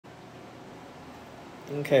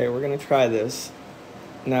Okay, we're gonna try this.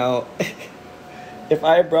 Now, if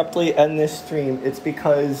I abruptly end this stream, it's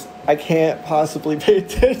because I can't possibly pay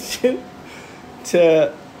attention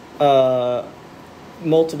to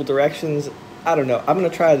multiple directions. I don't know. I'm gonna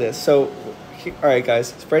try this. So, all right,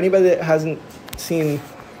 guys. For anybody that hasn't seen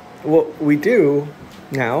what we do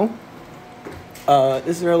now,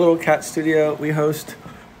 this is our little cat studio. We host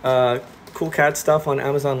cool cat stuff on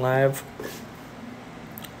Amazon Live,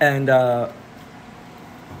 and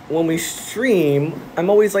when we stream, I'm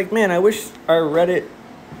always like, man, I wish our Reddit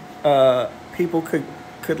people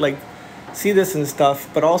could like see this and stuff,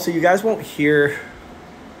 but also you guys won't hear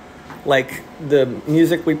like the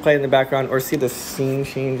music we play in the background or see the scene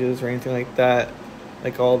changes or anything like that,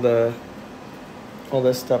 like all this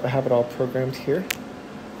stuff. I have it all programmed here,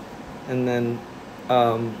 and then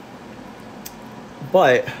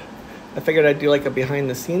but I figured I'd do like a behind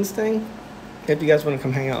the scenes thing. If you guys want to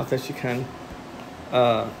come hang out with us, you can.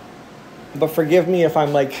 But forgive me if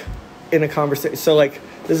I'm like in a conversation. So like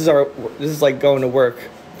this is like going to work.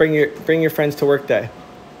 Bring your friends to work day.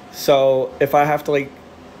 So if I have to like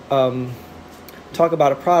talk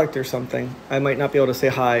about a product or something, I might not be able to say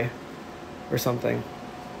hi or something.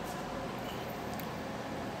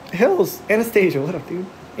 Hills, Anastasia, what up, dude?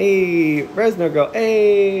 Hey, Resno girl,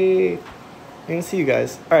 hey. I can see you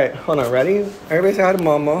guys. All right, hold on, ready? Everybody say hi to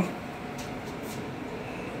mama.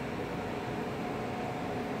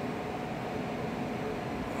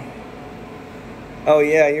 Oh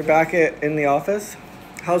yeah, you're back in the office?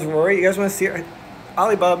 How's Rory? You guys want to see her?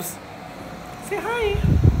 Ollie Bubs. Say hi.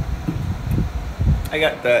 I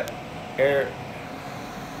got the air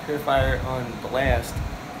purifier on blast.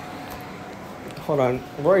 Hold on.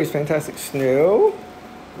 Rory's fantastic. Snow.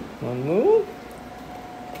 One move.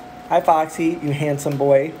 Hi Foxy, you handsome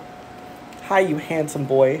boy. Hi, you handsome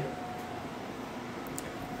boy.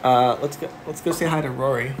 Let's go say hi to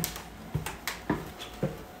Rory.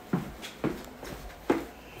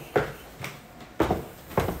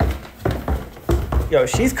 Yo,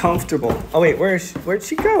 she's comfortable. Oh wait, where'd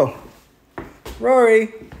she go?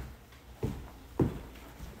 Rory.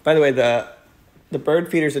 By the way, the bird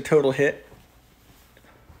feeder's a total hit.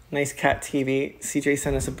 Nice cat TV. CJ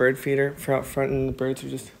sent us a bird feeder for out front, and the birds are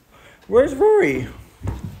just... Where's Rory?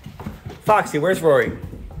 Foxy, where's Rory?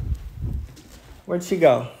 Where'd she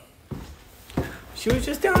go? She was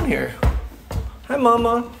just down here. Hi,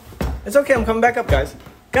 Mama. It's okay, I'm coming back up, guys.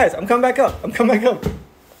 Guys, I'm coming back up.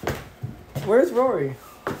 Where's Rory?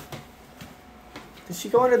 Did she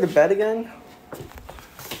go under the bed again?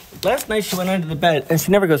 Last night she went under the bed, and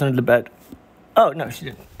she never goes under the bed. Oh, no, she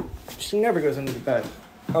didn't. She never goes under the bed.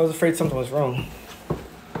 I was afraid something was wrong.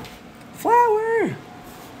 Flower!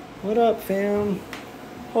 What up, fam?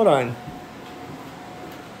 Hold on.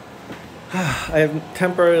 I have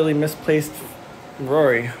temporarily misplaced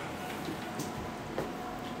Rory.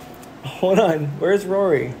 Hold on, where's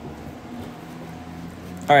Rory?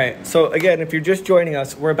 All right, so again, if you're just joining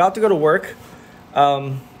us, we're about to go to work.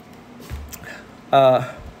 For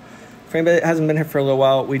anybody that hasn't been here for a little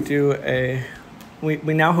while, we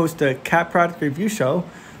now host a cat product review show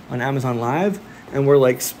on Amazon Live, and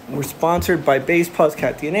we're sponsored by Base Plus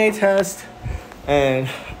Cat DNA Test, and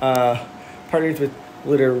partners with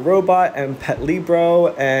Litter Robot and Pet Libro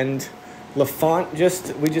and LaFont.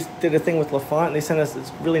 We just did a thing with LaFont, and they sent us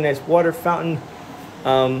this really nice water fountain.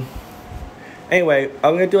 Anyway,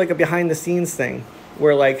 I'm gonna do like a behind the scenes thing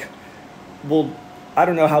where like I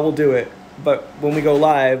don't know how we'll do it, but when we go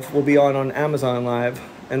live, we'll be on Amazon Live,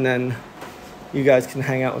 and then you guys can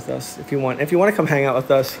hang out with us if you want. If you want to come hang out with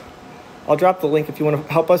us, I'll drop the link if you want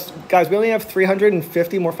to help us. Guys, we only have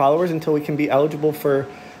 350 more followers until we can be eligible for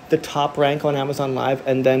the top rank on Amazon Live,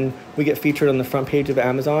 and then we get featured on the front page of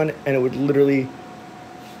Amazon, and it would literally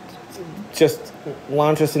just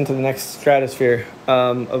launch us into the next stratosphere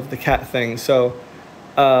of the cat thing. So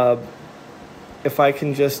if I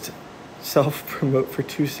can just self-promote for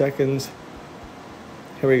 2 seconds.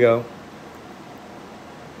 Here we go.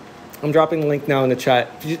 I'm dropping the link now in the chat.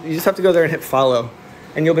 You just have to go there and hit follow,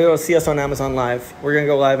 and you'll be able to see us on Amazon Live. We're going to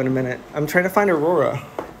go live in a minute. I'm trying to find Aurora.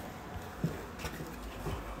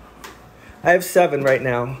 I have 7 right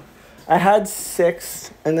now. I had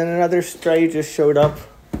 6, and then another stray just showed up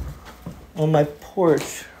on my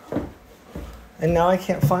porch, and now I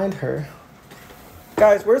can't find her.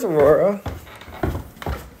 Guys, where's Aurora?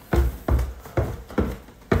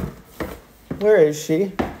 Where is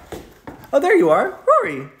she? Oh, there you are.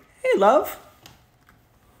 Rory. Hey, love.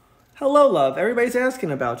 Hello, love. Everybody's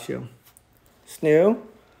asking about you. Snoo,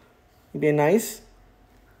 you being nice?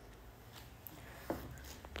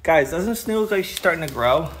 Guys, doesn't Snoo look like she's starting to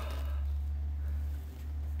grow?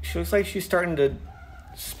 She looks like she's starting to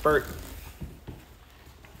spurt.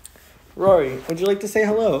 Rory, would you like to say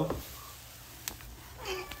hello?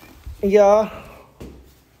 Yeah.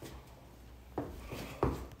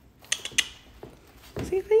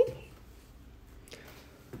 Say hi. I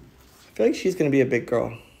feel like she's gonna be a big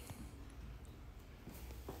girl.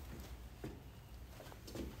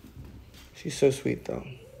 She's so sweet though.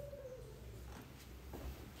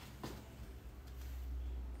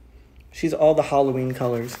 She's all the Halloween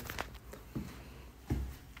colors.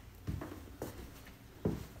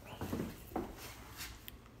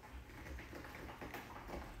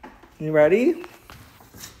 You ready?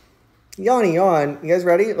 Yawny yawn. You guys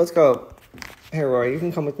ready? Let's go. Here, Rory, you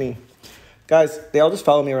can come with me. Guys, they all just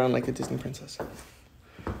follow me around like a Disney princess.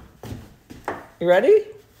 You ready?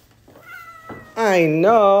 I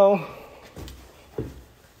know.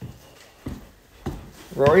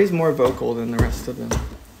 Rory's more vocal than the rest of them.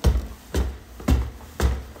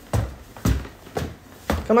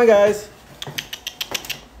 Come on, guys.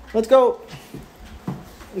 Let's go.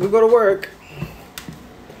 We'll go to work.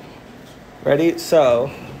 Ready? So,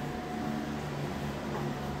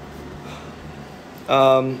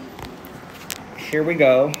 here we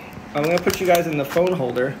go. I'm gonna put you guys in the phone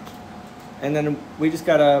holder, and then we just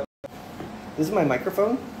gotta. This is my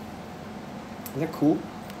microphone. Isn't that cool?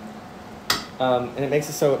 And it makes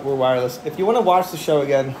it so we're wireless. If you want to watch the show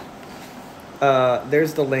again,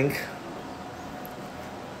 there's the link.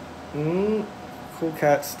 Cool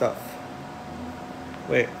cat stuff.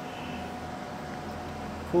 Wait.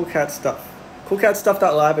 Cool cat stuff.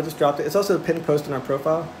 Coolcatstuff.live. I just dropped it. It's also the pinned post in our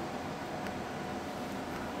profile.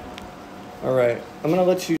 All right. I'm gonna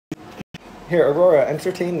let you. Here, Aurora,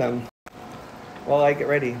 entertain them while I get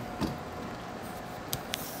ready.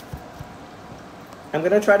 I'm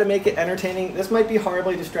gonna try to make it entertaining. This might be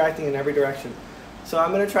horribly distracting in every direction. So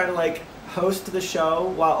I'm gonna try to like host the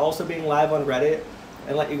show while also being live on Reddit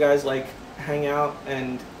and let you guys like hang out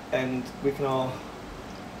and we can all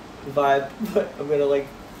vibe. But I'm gonna like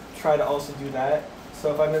try to also do that.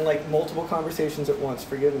 So if I'm in like multiple conversations at once,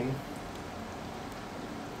 forgive me.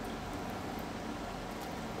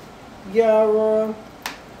 Yeah, Aurora.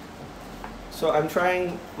 So I'm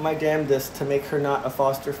trying my damnedest to make her not a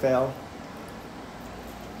foster fail.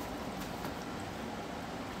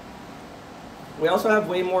 We also have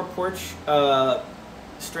way more porch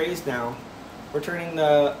strays now. We're turning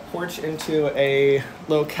the porch into a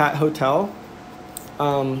little cat hotel.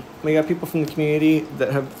 We got people from the community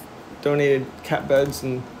that have donated cat beds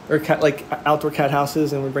or cat like outdoor cat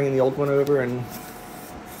houses, and we're bringing the old one over. And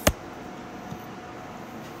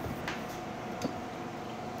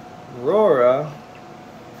Aurora.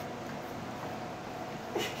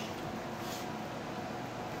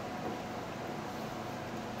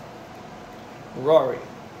 Rory.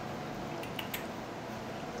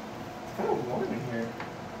 It's kind of warm in here.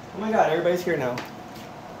 Oh my god, everybody's here now.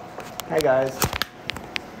 Hi guys.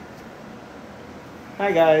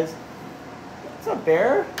 Hi guys. What's up,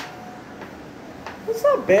 Bear? What's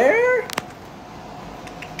up, Bear?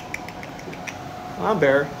 I'm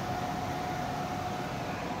Bear.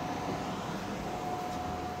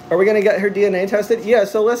 Are we gonna get her DNA tested? Yeah,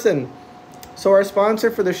 so listen. So our sponsor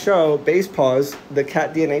for the show, Base Paws, the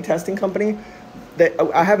cat DNA testing company,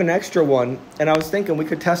 I have an extra one, and I was thinking we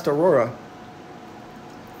could test Aurora.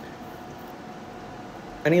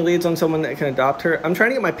 Any leads on someone that can adopt her? I'm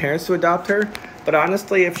trying to get my parents to adopt her, but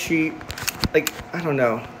honestly, if she, like, I don't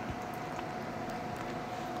know.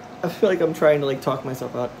 I feel like I'm trying to, like, talk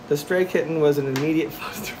myself out. The stray kitten was an immediate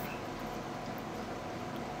foster.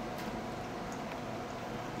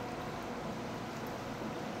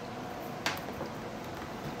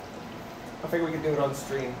 I figure we could do it on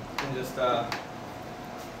stream and just,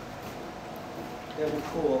 it'll be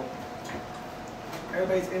cool.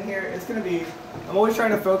 Everybody's in here. It's gonna be, I'm always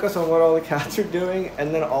trying to focus on what all the cats are doing,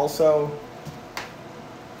 and then also,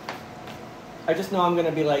 I just know I'm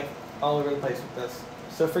gonna be like all over the place with this.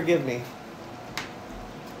 So forgive me.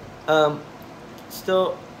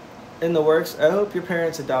 Still in the works. I hope your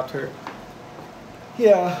parents adopt her.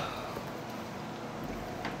 Yeah.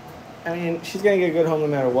 I mean, she's gonna get a good home no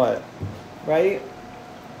matter what. Right?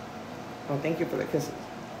 Oh, thank you for the kisses.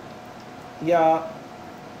 Yeah.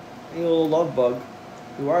 You little love bug.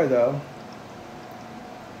 You are, though.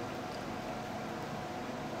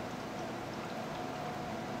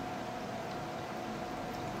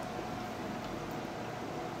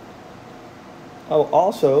 Oh,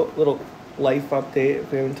 also, little life update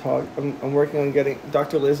if we haven't talked. I'm working on getting,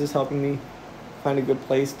 Dr. Liz is helping me find a good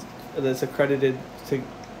place that's accredited to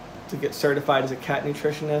get certified as a cat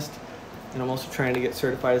nutritionist. And I'm also trying to get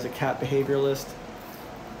certified as a cat behavioralist.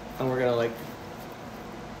 And we're gonna like,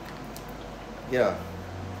 yeah,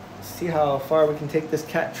 see how far we can take this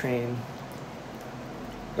cat train.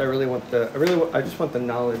 But I just want the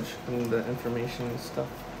knowledge and the information and stuff.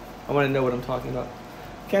 I want to know what I'm talking about.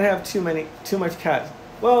 Can't have too much cats.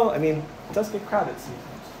 Well, I mean, it does get crowded sometimes.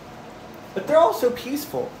 But they're all so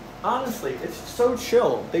peaceful. Honestly, it's so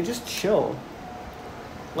chill. They just chill.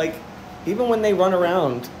 Like, even when they run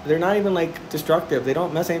around, they're not even like destructive. They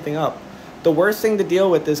don't mess anything up. The worst thing to deal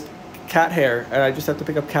with is cat hair, and I just have to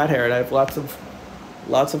pick up cat hair, and I have lots of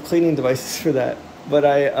cleaning devices for that. But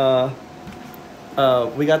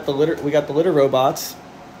we got the litter robots.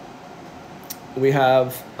 We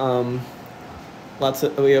have lots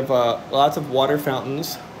of water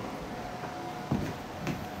fountains.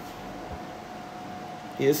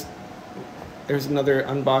 Yes, there's another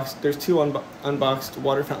unboxed. There's two unboxed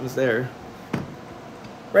water fountains there.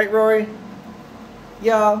 Right, Rory?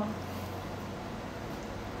 Yeah.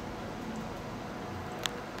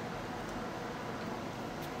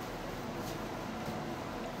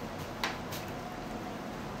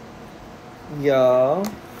 Yeah.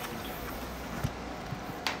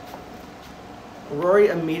 Rory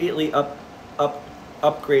immediately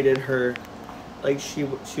upgraded her, like she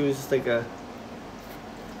was just like a.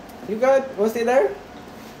 You good? Want to stay there?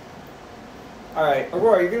 All right,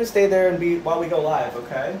 Aurora, you're gonna stay there and be while we go live,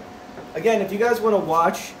 okay? Again, if you guys want to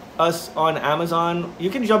watch us on Amazon,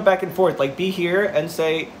 you can jump back and forth. Like, be here and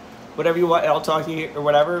say whatever you want. I'll talk to you or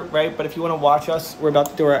whatever, right? But if you want to watch us, we're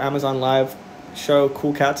about to do our Amazon live show,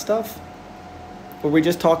 cool cat stuff, where we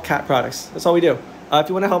just talk cat products. That's all we do. If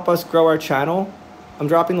you want to help us grow our channel, I'm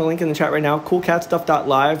dropping the link in the chat right now.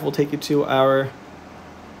 Coolcatstuff.live will take you to our.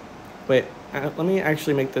 Wait. Let me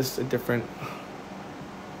actually make this a different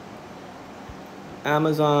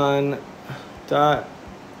Amazon.com.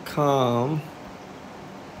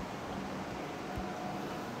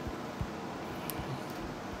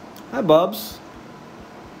 Hi, Bubs.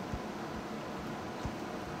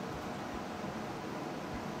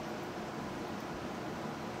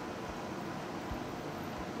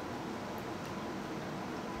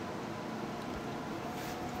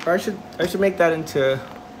 Or I should make that into.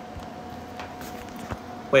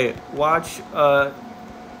 Wait, watch, I'm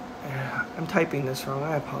typing this wrong,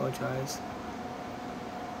 I apologize.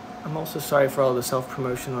 I'm also sorry for all the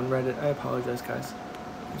self-promotion on Reddit, I apologize, guys.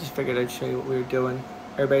 I just figured I'd show you what we were doing.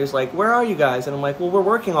 Everybody's like, where are you guys? And I'm like, well, we're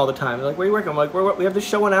working all the time. They're like, where are you working? I'm like, we have this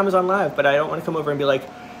show on Amazon Live, but I don't want to come over and be like,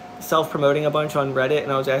 self-promoting a bunch on Reddit.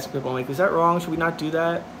 And I was asking people, I'm like, is that wrong? Should we not do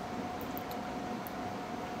that?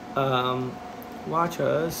 Watch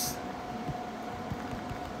us.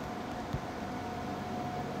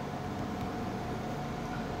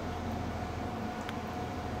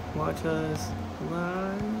 Watch us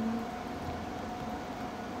live.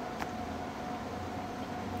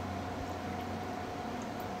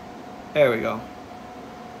 There we go.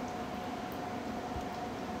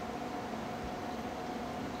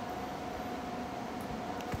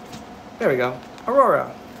 There we go.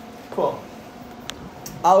 Aurora. Cool.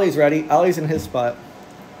 Ollie's ready. Ollie's in his spot.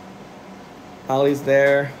 Ollie's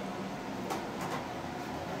there.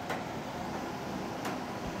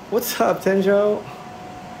 What's up, Tenjo?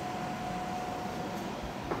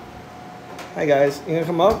 Hi guys, you gonna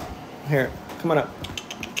come up? Here, come on up.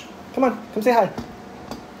 Come on, come say hi.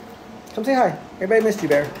 Come say hi. Everybody missed you,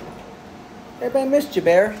 Bear. Everybody missed you,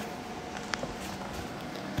 Bear.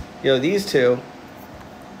 Yo, these two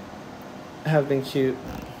have been cute.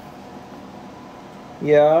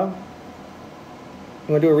 Yeah. You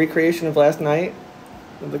wanna do a recreation of last night?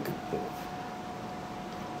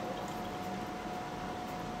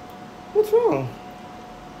 What's wrong?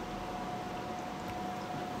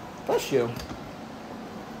 Bless you.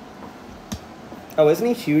 Oh, isn't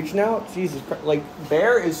he huge now? Jesus Christ. Like,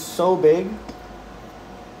 Bear is so big.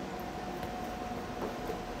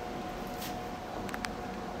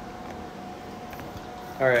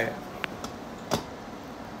 All right.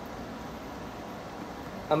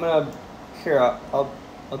 I'm gonna, here, I'll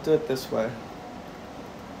do it this way.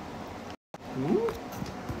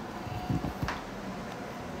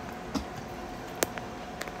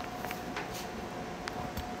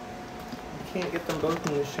 Can't get them both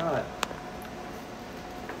in the shot.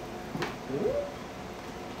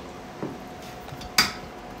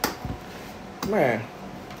 Come here.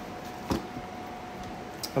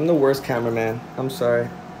 I'm the worst cameraman. I'm sorry.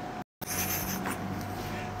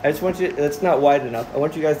 I just want you, it's not wide enough. I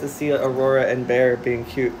want you guys to see Aurora and Bear being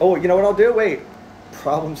cute. Oh, you know what I'll do? Wait.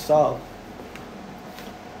 Problem solved.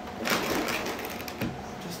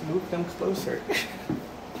 Just move them closer.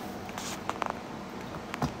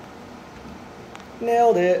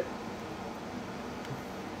 Nailed it.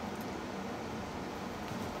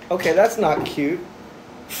 Okay, that's not cute.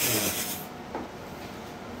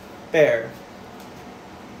 Bear.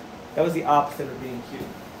 That was the opposite of being cute.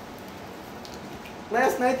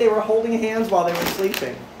 Last night they were holding hands while they were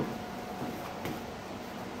sleeping.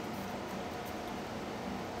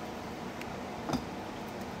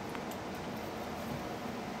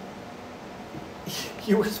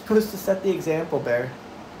 You were supposed to set the example, Bear.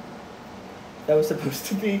 That was supposed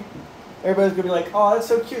to be... Everybody's gonna be like, oh, that's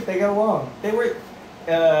so cute, they got along. They were...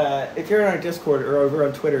 if you're in our Discord or over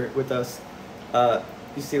on Twitter with us,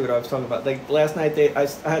 you see what I was talking about. Like, last night I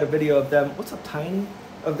had a video of them... What's up, Tiny?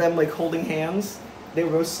 Of them, like, holding hands. They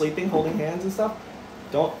were both sleeping, holding hands and stuff.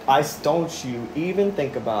 Don't you even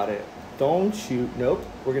think about it. Don't you... Nope,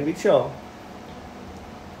 we're gonna be chill.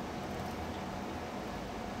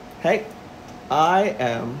 Hey. I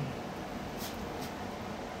am...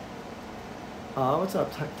 what's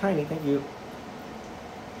up, Tiny? Thank you.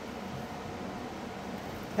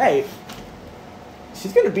 Hey,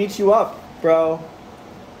 she's gonna beat you up, bro.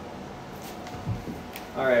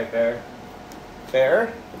 All right, Bear.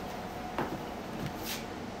 Bear?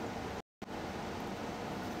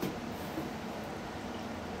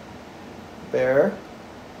 Bear?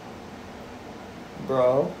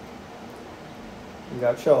 Bro? You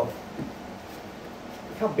gotta chill.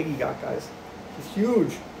 Look how big he got, guys. He's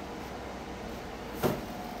huge.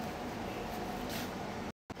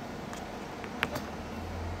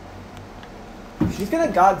 She's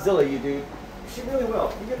gonna Godzilla you, dude. She really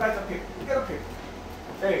will. You get back up here. You get up here.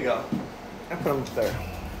 There you go. I put him up there.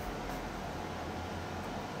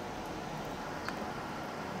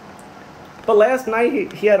 But last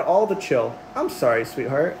night he had all the chill. I'm sorry,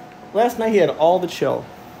 sweetheart. Last night he had all the chill.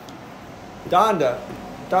 Dondo,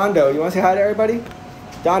 you want to say hi to everybody?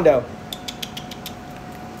 Dondo.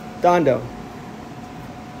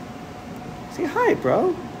 Say hi, bro.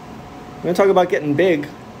 We're gonna talk about getting big.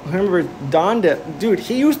 I remember Dondo, dude,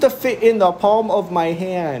 he used to fit in the palm of my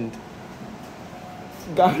hand.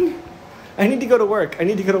 Don, I need to go to work.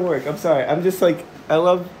 I'm sorry. I'm just like, I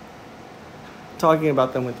love talking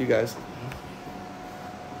about them with you guys.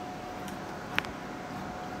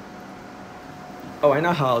 Oh, I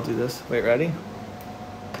know how I'll do this. Wait, ready?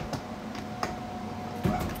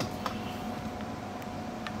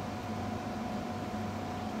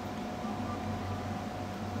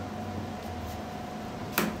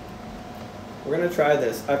 We're gonna try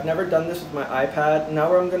this. I've never done this with my iPad.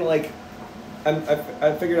 Now I'm gonna like,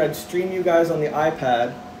 I figured I'd stream you guys on the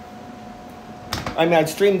iPad. I mean, I'd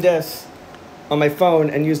stream this on my phone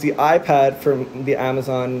and use the iPad from the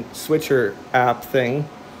Amazon Switcher app thing,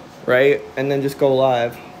 right? And then just go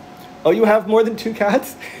live. Oh, you have more than 2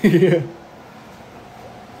 cats? Yeah.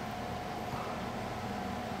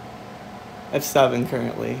 I have 7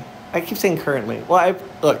 currently. I keep saying currently. Well,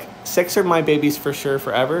 look, 6 are my babies for sure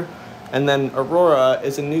forever. And then Aurora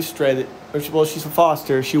is a new stray that, well, she's a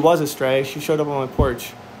foster. She was a stray. She showed up on my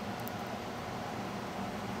porch.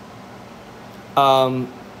 And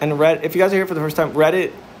if you guys are here for the first time,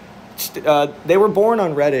 Reddit, they were born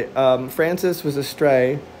on Reddit. Frances was a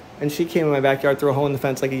stray, and she came in my backyard through a hole in the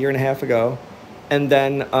fence like a year and a half ago. And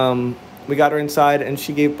then we got her inside, and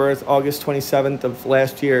she gave birth August 27th of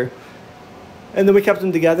last year. And then we kept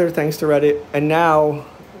them together thanks to Reddit. And now...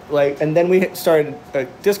 and then we started a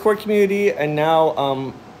Discord community, and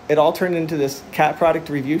now it all turned into this cat product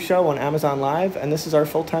review show on Amazon Live, and this is our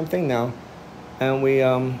full-time thing now. And we,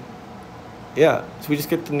 yeah, so we just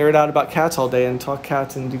get to nerd out about cats all day and talk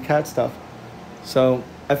cats and do cat stuff. So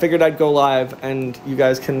I figured I'd go live, and you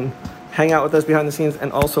guys can hang out with us behind the scenes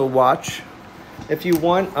and also watch. If you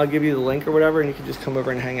want, I'll give you the link or whatever, and you can just come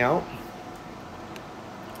over and hang out.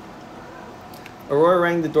 Aurora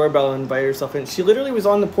rang the doorbell and invited herself in. She literally was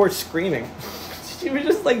on the porch screaming. She was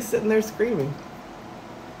just like sitting there screaming.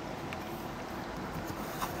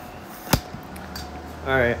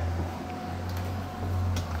 All right.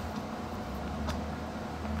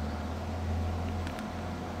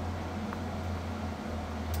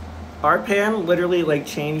 Our pan literally like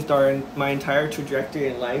changed my entire trajectory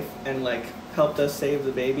in life and like helped us save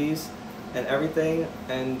the babies and everything.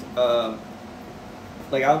 And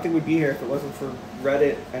like, I don't think we'd be here if it wasn't for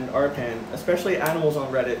Reddit and RPAN, especially animals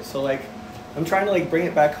on Reddit. So like, I'm trying to like bring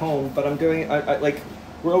it back home, but I'm doing, like,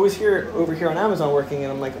 we're always over here on Amazon working,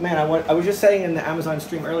 and I'm like, man, I was just saying in the Amazon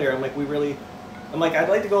stream earlier, I'm like, I'd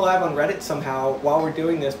like to go live on Reddit somehow while we're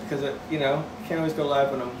doing this, because it, you know, can't always go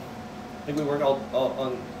live when like we work all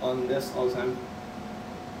on this all the time.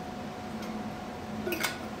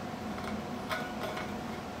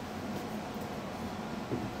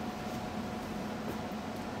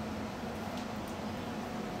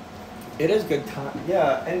 It is good time,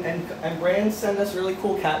 yeah, and brands send us really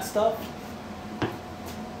cool cat stuff.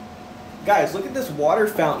 Guys, look at this water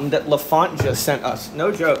fountain that LaFont just sent us.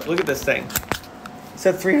 No joke. Look at this thing. It's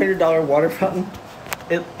a $300 water fountain.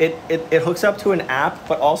 It hooks up to an app,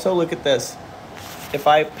 but also look at this. If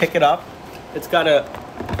I pick it up, it's got a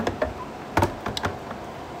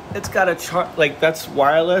chart, like that's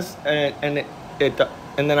wireless, and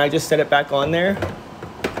then I just set it back on there.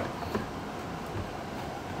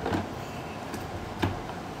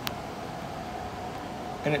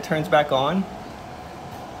 And it turns back on.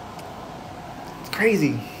 It's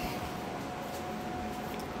crazy.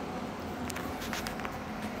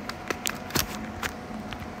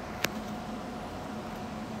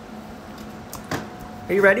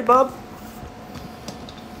 Are you ready, bub?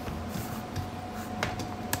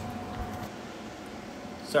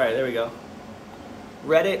 Sorry, there we go.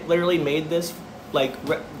 Reddit literally made this, like,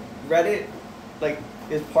 Reddit, like,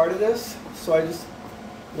 is part of this, so I just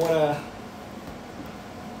want to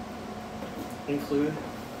include.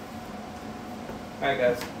 All right,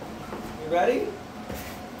 guys, you ready?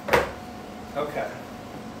 Okay.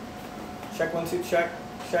 Check 1 2. Check.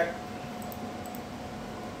 Check.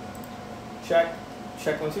 Check.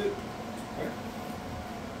 Check 1 2.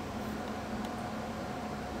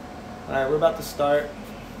 All right, we're about to start.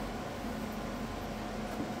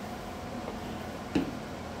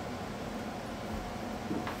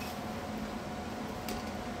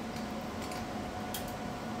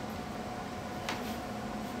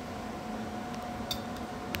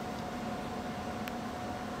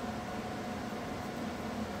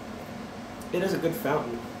 It is a good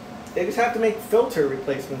fountain. They just have to make filter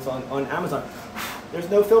replacements on Amazon. There's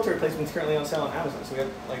no filter replacements currently on sale on Amazon, so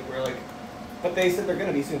but they said they're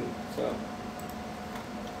gonna be soon.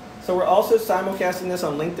 So we're also simulcasting this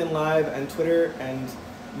on LinkedIn Live and Twitter and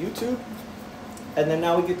YouTube, and then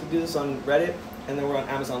now we get to do this on Reddit, and then we're on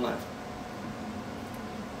Amazon Live.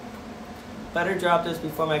 Better drop this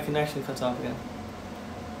before my connection cuts off again.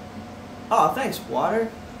 Oh, thanks,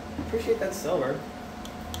 Water. Appreciate that silver.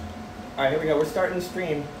 All right, here we go. We're starting the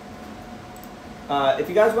stream. If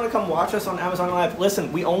you guys want to come watch us on Amazon Live,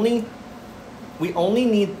 listen. We only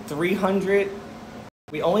need 300.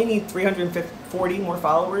 We only need 340 more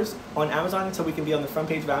followers on Amazon until we can be on the front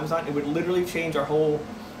page of Amazon. It would literally change our whole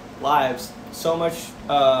lives. So much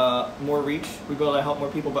more reach. We'd be able to help more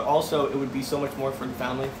people, but also it would be so much more for the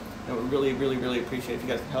family. And we really, really, really appreciate if you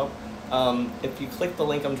guys can help. If you click the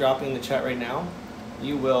link I'm dropping in the chat right now,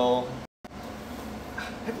 you will.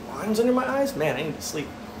 I have lines under my eyes? Man, I need to sleep.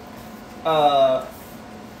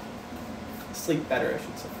 Sleep better, I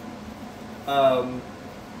should say.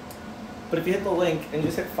 But if you hit the link and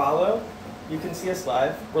just hit follow, you can see us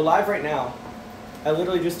live. We're live right now. I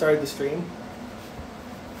literally just started the stream.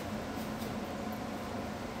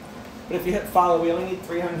 But if you hit follow, we only need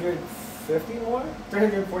 340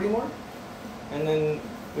 more, and then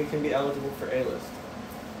we can be eligible for A-list.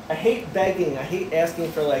 I hate begging. I hate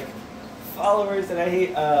asking for like followers, and I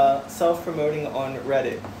hate self-promoting on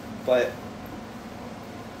Reddit, but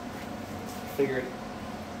figured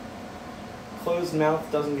closed mouth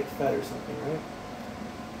doesn't get fed or something, right?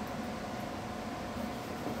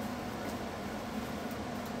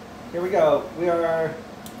 Here we go. We are.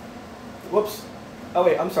 Whoops. Oh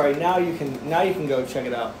wait, I'm sorry. Now you can go check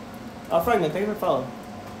it out. Fragment, thank you for following.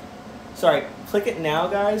 Sorry, click it now,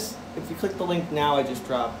 guys. If you click the link now I just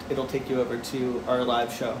dropped, it'll take you over to our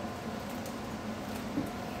live show.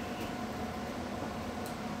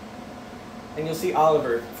 And you'll see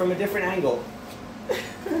Oliver from a different angle.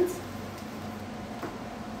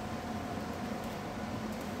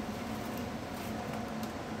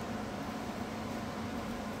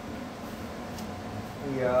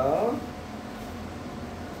 Yeah.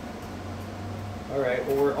 Alright,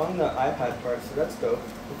 well we're on the iPad part, so that's dope.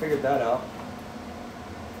 We figured that out.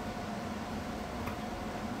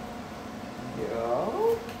 Yeah.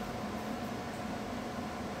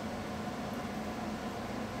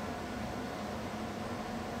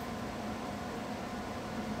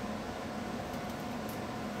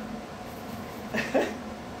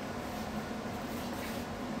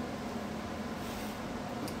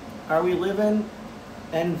 Are we living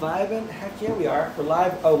and vibing? Heck yeah, we are. We're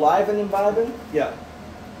live. Oh, live and vibing? Yeah.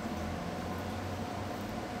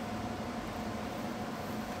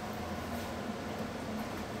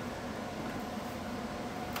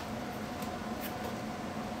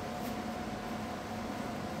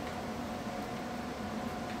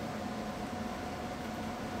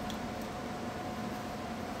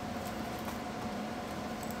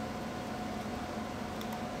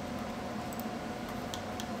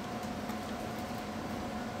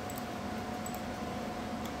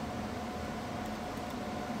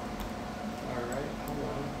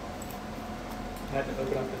 I had to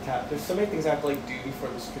open up the tab. There's so many things I have to like do before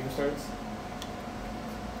the stream starts.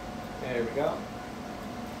 There we go.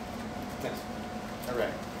 Nice. All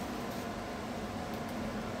right.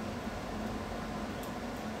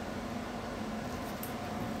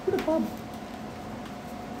 Who the bub?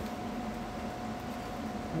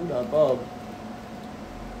 Who the bub?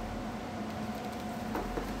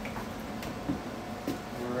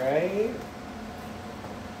 Right.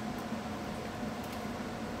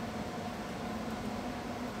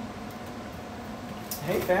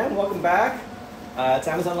 Hey fam, welcome back. It's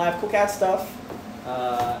Amazon Live Cool Cat stuff.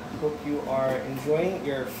 Hope you are enjoying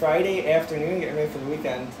your Friday afternoon, getting ready for the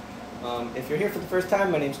weekend. If you're here for the first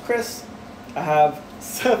time, my name's Chris. I have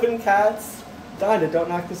 7 cats. Donda, don't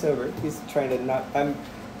knock this over. He's trying to knock.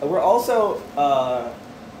 We're also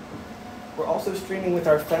streaming with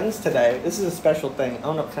our friends today. This is a special thing. I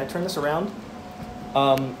don't know. Can I turn this around?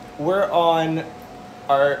 We're on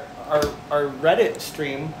our Reddit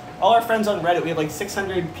stream. All our friends on Reddit. We have like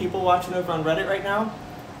 600 people watching over on Reddit right now.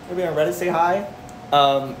 Maybe on Reddit, say hi.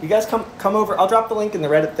 You guys come over. I'll drop the link in the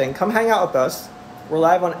Reddit thing. Come hang out with us. We're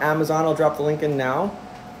live on Amazon. I'll drop the link in now.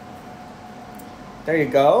 There you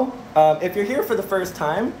go. If you're here for the first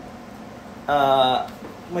time, I'm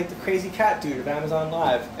like the crazy cat dude of Amazon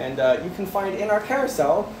Live, and you can find in our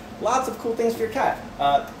carousel lots of cool things for your cat.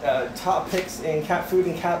 Top picks in cat food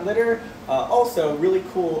and cat litter. Also, really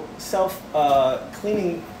cool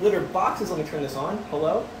self-cleaning litter boxes. Let me turn this on.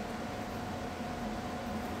 Hello?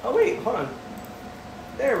 Oh wait, hold on.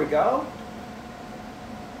 There we go.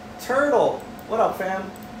 Turtle. What up, fam?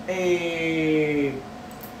 Hey.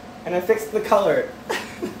 And I fixed the color.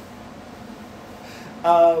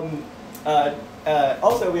 Also,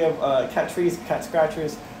 we have cat trees, cat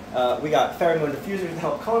scratchers. We got pheromone diffusers to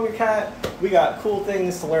help calm your cat. We got cool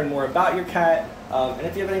things to learn more about your cat. And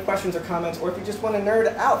if you have any questions or comments, or if you just want to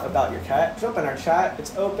nerd out about your cat, jump in our chat.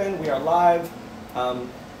 It's open. We are live.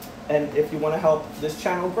 And if you want to help this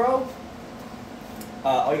channel grow,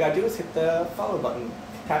 all you got to do is hit the follow button.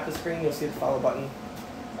 Tap the screen, you'll see the follow button.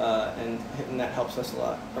 And hitting that helps us a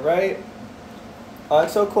lot. All right?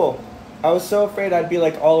 It's so cool. I was so afraid I'd be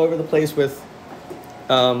like all over the place with...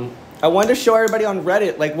 I wanted to show everybody on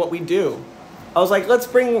Reddit like what we do. I was like, let's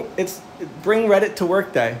bring Reddit to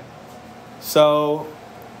work day. So,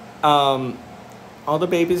 all the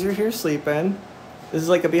babies are here sleeping. This is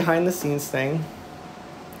like a behind the scenes thing.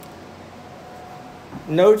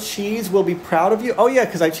 No cheese will be proud of you. Oh yeah,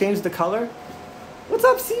 because I changed the color. What's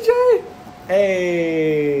up, CJ?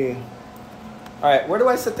 Hey. All right, where do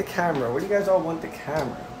I set the camera? Where do you guys all want the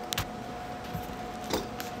camera?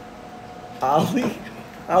 I'll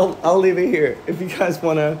leave it here. If you guys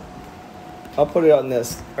wanna, I'll put it on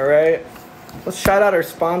this. All right. Let's shout out our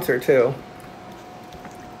sponsor too.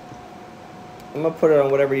 I'm gonna put it on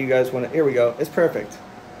whatever you guys want. Here we go. It's perfect.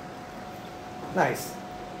 Nice.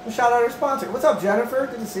 Let's shout out our sponsor. What's up, Jennifer?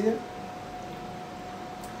 Good to see you.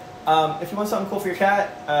 If you want something cool for your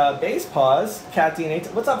cat, Base Paws Cat DNA.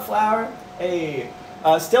 What's up, Flower? Hey.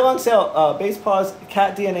 Still on sale. Base Paws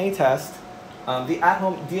Cat DNA Test. The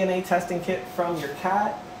at-home DNA testing kit from your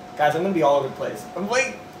cat. Guys, I'm gonna be all over the place. I'm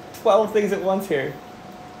like 12 things at once here.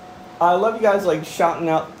 I love you guys like shouting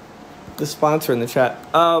out the sponsor in the chat.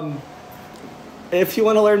 If you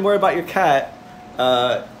want to learn more about your cat,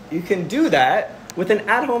 you can do that with an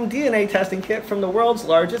at-home DNA testing kit from the world's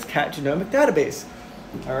largest cat genomic database.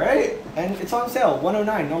 All right, and it's on sale,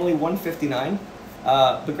 $109, normally $159.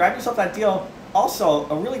 But grab yourself that deal. Also,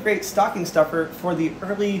 a really great stocking stuffer for the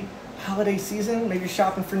early holiday season. Maybe you're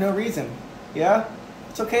shopping for no reason. Yeah,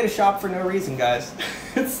 it's okay to shop for no reason, guys.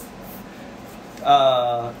 It's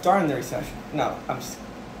darn the recession. No, I'm just,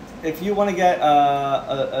 if you want to get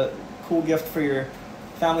a cool gift for your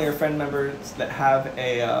family or friend members that have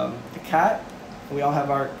a cat, we all have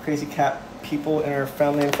our crazy cat people in our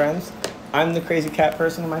family and friends. I'm the crazy cat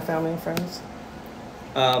person in my family and friends.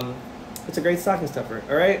 It's a great stocking stuffer.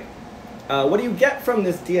 All right. What do you get from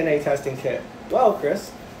this DNA testing kit? Well,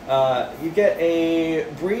 Chris, you get a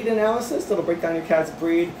breed analysis that'll break down your cat's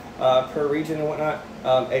breed per region and whatnot.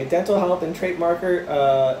 A dental health and trait marker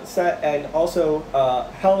set, and also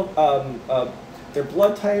health, their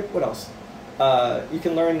blood type. What else? You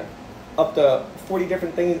can learn up to 40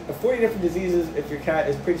 different things, 40 different diseases if your cat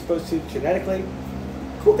is predisposed to genetically.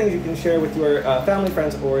 Cool things you can share with your family,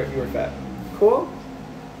 friends, or your vet. Cool?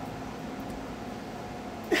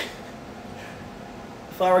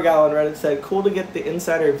 Flower Gal on Reddit said, cool to get the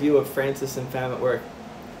insider view of Francis and fam at work.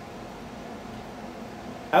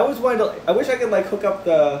 I always wanted to, I wish I could like hook up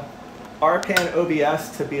the RPAN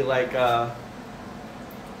OBS to be like,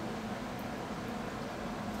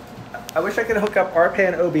 I wish I could hook up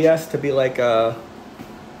RPan OBS to be like so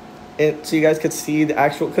you guys could see the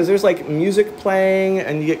actual, because there's like music playing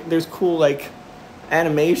and there's cool like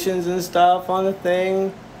animations and stuff on the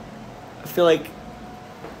thing. I feel like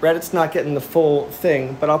Reddit's not getting the full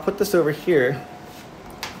thing, but I'll put this over here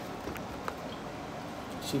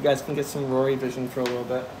so you guys can get some Rory vision for a little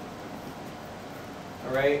bit.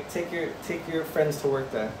 All right, take your friends to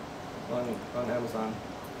work there on Amazon.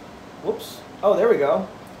 Whoops. Oh, there we go.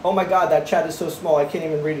 Oh my God, that chat is so small. I can't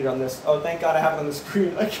even read it on this. Oh, thank God I have it on the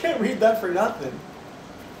screen. I can't read that for nothing.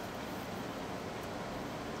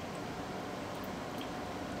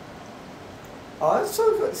 Oh, that's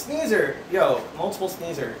so good. Sneezer. Yo, multiple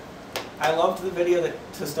sneezer. I loved the video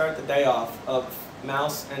to start the day off of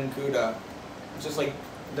Mouse and Gouda. It's just like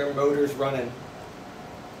their motors running.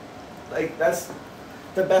 Like, that's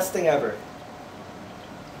the best thing ever.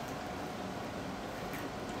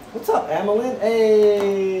 What's up, Amelin?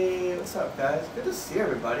 Hey, what's up, guys? Good to see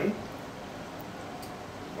everybody.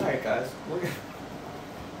 All right, guys.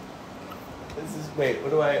 Wait, what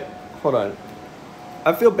do I? Hold on.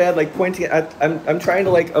 I feel bad, like pointing at. I'm trying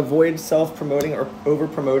to like avoid self-promoting or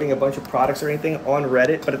over-promoting a bunch of products or anything on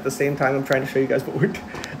Reddit, but at the same time, I'm trying to show you guys what we're doing.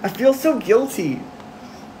 I feel so guilty.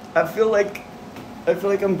 I feel like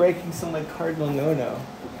I'm breaking some like cardinal no-no.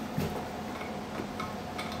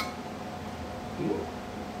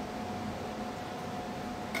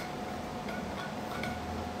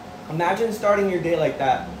 Imagine starting your day like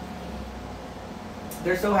that.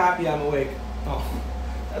 They're so happy I'm awake. Oh,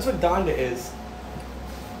 that's what Donda is.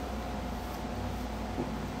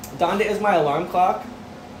 Donda is my alarm clock,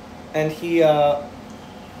 and he, no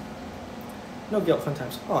guilt, fun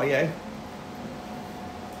times. Oh, yay.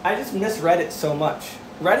 I just miss Reddit so much.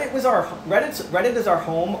 Reddit is our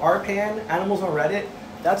home. RPan, Animals on Reddit,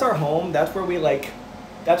 that's our home. That's where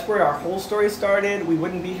that's where our whole story started. We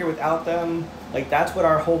wouldn't be here without them. Like, that's what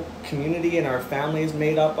our whole community and our family is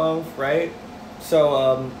made up of, right?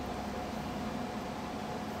 So,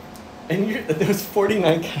 and there's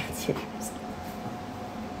 49 cats.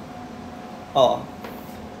 Oh.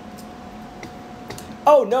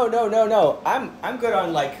 Oh, no. I'm good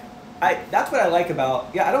on, like, that's what I like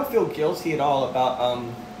about, yeah, I don't feel guilty at all about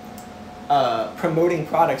promoting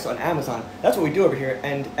products on Amazon. That's what we do over here,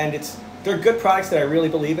 and they're good products that I really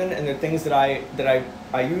believe in, and they're things that I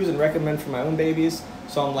use and recommend for my own babies.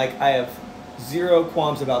 So I'm like, I have zero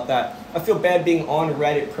qualms about that. I feel bad being on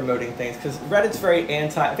Reddit promoting things, because Reddit's very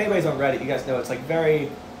anti, if anybody's on Reddit, you guys know it's like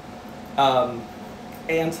very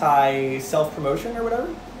anti self-promotion or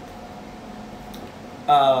whatever.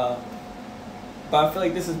 But I feel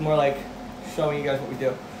like this is more like showing you guys what we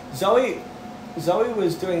do. Zoe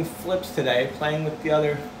was doing flips today, playing with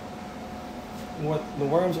the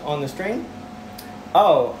worms on the string.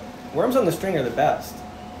 Oh, worms on the string are the best.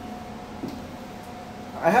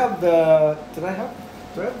 I have the, do I have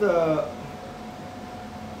the,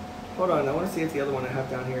 hold on, I want to see if the other one I have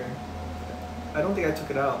down here. I don't think I took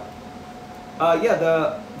it out. Yeah,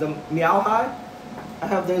 the Meow High. I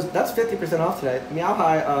have those. That's 50% off today. Meow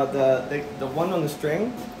High, the one on the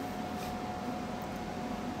string.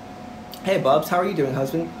 Hey Bubs, how are you doing,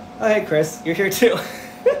 husband? Oh hey Chris, you're here too.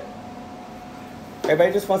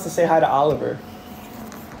 Everybody just wants to say hi to Oliver.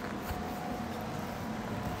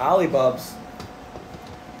 Ollie Bubs.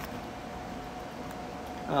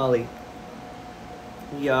 Ollie.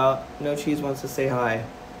 Yeah, No Cheese wants to say hi.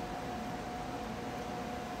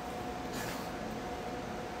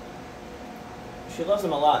 She loves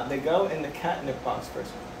them a lot. They go in the catnip box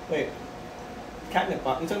first. Wait, catnip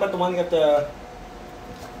box. You talking about the one you got the?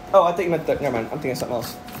 Oh, I think you meant the. Never mind. I'm thinking of something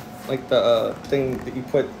else. Like the thing that you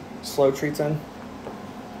put slow treats in.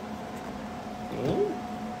 Mm.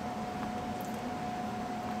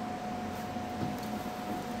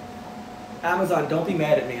 Amazon, don't be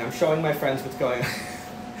mad at me. I'm showing my friends what's going on.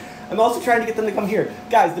 I'm also trying to get them to come here.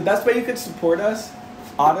 Guys, the best way you could support us,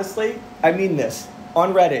 honestly, I mean this.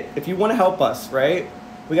 On Reddit, if you want to help us, right?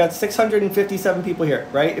 We got 657 people here,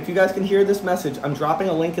 right? If you guys can hear this message, I'm dropping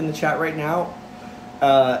a link in the chat right now.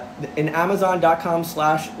 In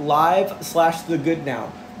Amazon.com/live/thegoodnow.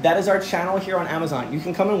 That is our channel here on Amazon. You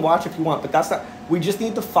can come and watch if you want, but that's not, we just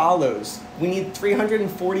need the follows. We need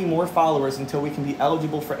 340 more followers until we can be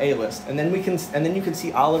eligible for A-list. And then you can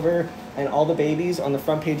see Oliver and all the babies on the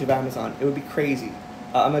front page of Amazon. It would be crazy.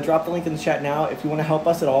 I'm gonna drop the link in the chat now. If you want to help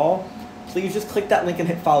us at all, please just click that link and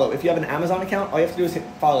hit follow. If you have an Amazon account, all you have to do is hit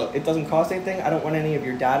follow. It doesn't cost anything. I don't want any of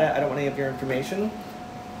your data. I don't want any of your information.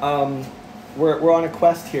 We're on a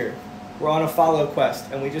quest here. We're on a follow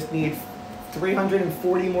quest, and we just need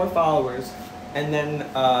 340 more followers, and then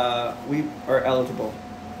we are eligible.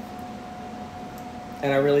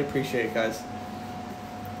 And I really appreciate it, guys.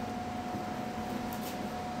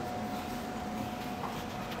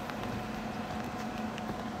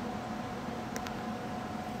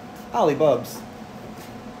 Ollie Bubs.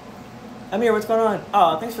 Amir, what's going on?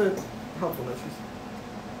 Oh, thanks for the helpful messages.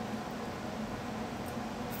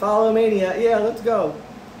 Follow Mania. Yeah, let's go.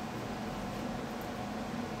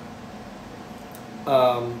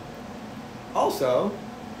 Also,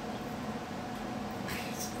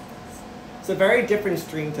 it's a very different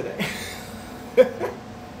stream today.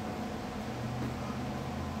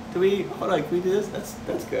 Hold on, can we do this?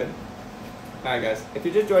 That's good. Alright guys, if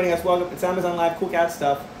you're just joining us, welcome. It's Amazon Live Cool Cat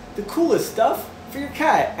Stuff. The coolest stuff for your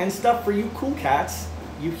cat and stuff for you cool cats,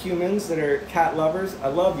 you humans that are cat lovers. I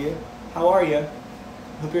love you. How are you?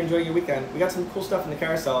 Hope you're enjoying your weekend. We got some cool stuff in the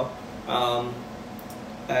carousel.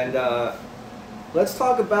 Let's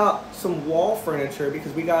talk about some wall furniture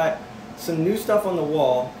because we got some new stuff on the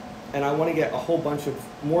wall and I want to get a whole bunch of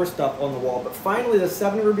more stuff on the wall. But finally, the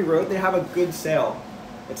 7 Ruby Road, they have a good sale.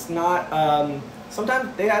 It's not,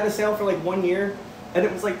 sometimes they had a sale for like 1 year and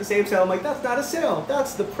it was like the same sale. I'm like, that's not a sale,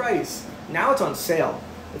 that's the price. Now it's on sale.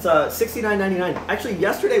 It's $69.99. Actually,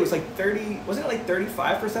 yesterday was like 30, wasn't it like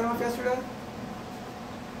 35% off yesterday?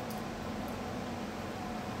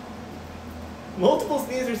 Multiple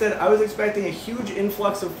Sneezers said, I was expecting a huge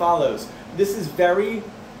influx of follows. This is very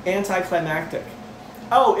anticlimactic.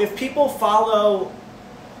 Oh, if people follow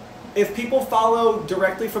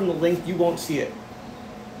directly from the link, you won't see it.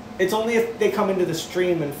 It's only if they come into the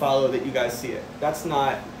stream and follow that you guys see it. That's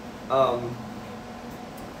not,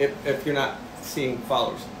 if you're not seeing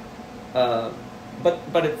followers.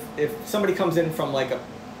 But if somebody comes in from like a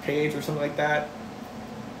page or something like that,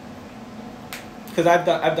 because I've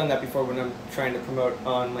done that before when I'm trying to promote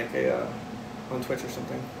on like on Twitch or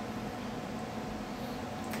something.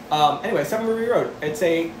 Anyway, 7 Ruby Road. It's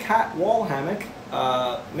a cat wall hammock.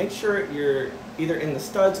 Make sure you're either in the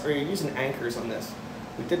studs or you're using anchors on this.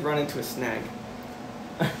 We did run into a snag.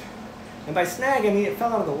 And by snag, I mean it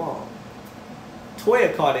fell out of the wall.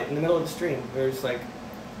 Toya caught it in the middle of the stream. We were just like,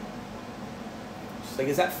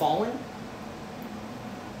 is that falling?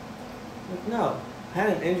 Like, no. I had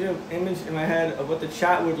an image in my head of what the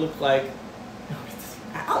chat would look like.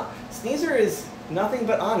 Ow. Sneezer is nothing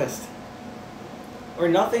but honest. Or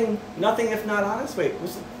nothing if not honest? Wait,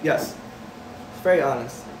 yes. It's very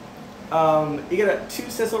honest. You get a 2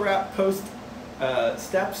 sisal wrap post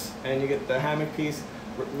steps, and you get the hammock piece,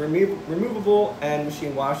 removable and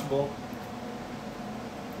machine washable.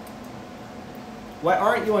 Why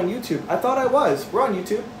aren't you on YouTube? I thought I was. We're on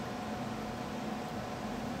YouTube.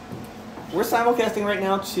 We're simulcasting right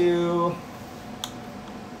now to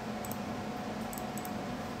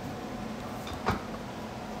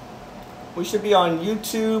we should be on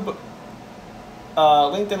YouTube,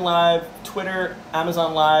 LinkedIn Live, Twitter,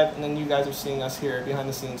 Amazon Live, and then you guys are seeing us here behind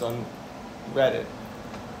the scenes on Reddit.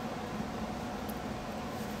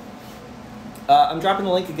 I'm dropping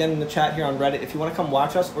the link again in the chat here on Reddit if you want to come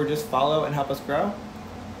watch us or just follow and help us grow.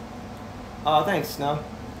 Thanks, Snow.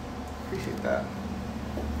 Appreciate that.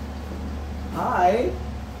 Hi.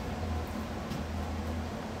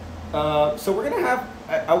 So we're gonna have.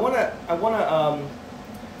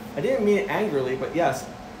 I didn't mean it angrily, but yes,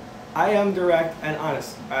 I am direct and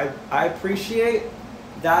honest. I appreciate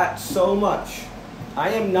that so much. I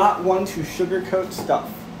am not one to sugarcoat stuff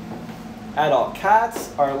at all.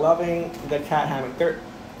 Cats are loving the cat hammock.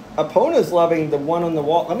 Apona's loving the one on the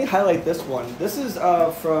wall. Let me highlight this one. This is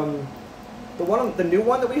from the new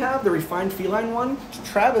one that we have, the refined feline one.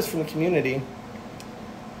 Travis from the community.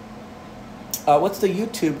 What's the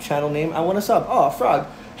YouTube channel name? I want to sub. Oh, Frog.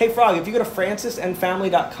 Hey, Frog, if you go to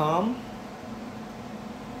francisandfamily.com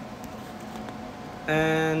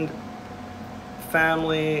and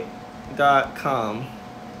family.com,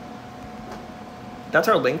 that's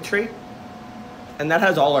our link tree. And that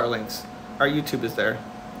has all our links. Our YouTube is there.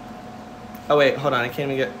 Oh, wait, hold on. I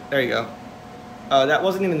can't even get... There you go. That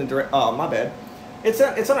wasn't even the direct... Oh, my bad. It's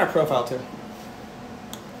on our profile, too.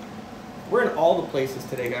 We're in all the places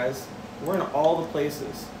today, guys. We're in all the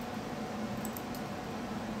places.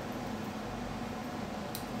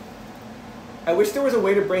 I wish there was a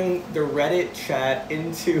way to bring the Reddit chat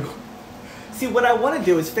into... See, what I want to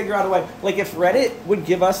do is figure out a way... Like, if Reddit would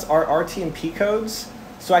give us our RTMP codes...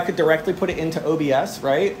 So I could directly put it into OBS,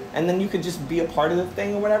 right? And then you could just be a part of the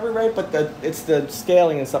thing or whatever, right? But it's the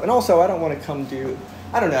scaling and stuff. And also, I don't want to come do,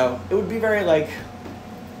 I don't know. It would be very like,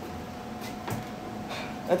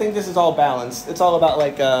 I think this is all balanced. It's all about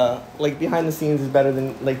like behind the scenes is better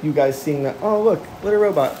than like you guys seeing that. Oh, look, little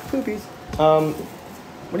robot, poopies.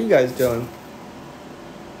 What are you guys doing?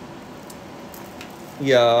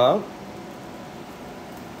 Yeah.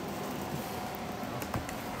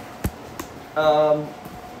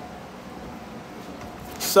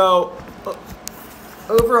 So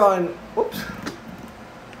over on, whoops.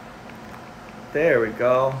 There we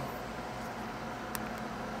go.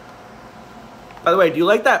 By the way, do you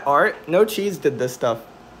like that art? No Cheese did this stuff.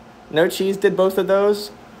 No Cheese did both of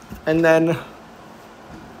those. And then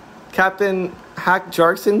Captain Hack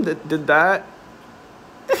Jarkson did that.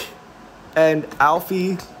 And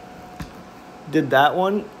Alfie did that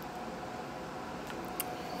one.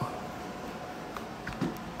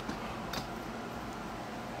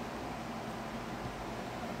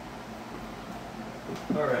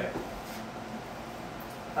 All right.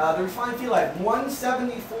 The refined feel like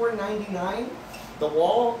 $174.99. The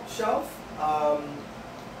wall shelf.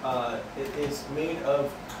 It is made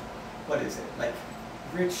of, what is it? Like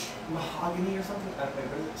rich mahogany or something?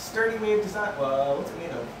 What is it? Sturdy wave design. What's it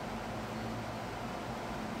made of?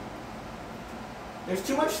 There's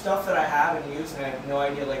too much stuff that I have and use, and I have no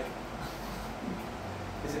idea. Like,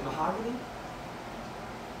 is it mahogany?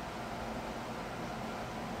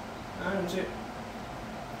 I don't know.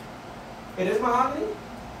 It is mahogany?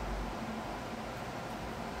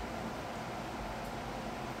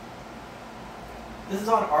 This is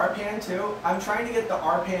on RPAN too. I'm trying to get the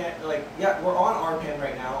RPAN, like, yeah, we're on RPAN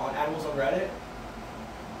right now on Animals on Reddit,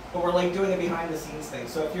 but we're like doing a behind the scenes thing.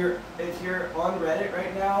 So if you're on Reddit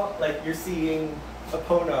right now, like you're seeing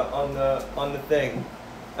Epona on the thing.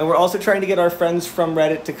 And we're also trying to get our friends from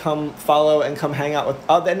Reddit to come follow and come hang out with.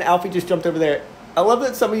 Oh, then Alfie just jumped over there. I love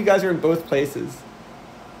that some of you guys are in both places.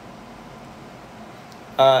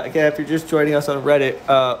 Again, if you're just joining us on Reddit,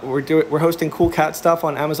 we're hosting cool cat stuff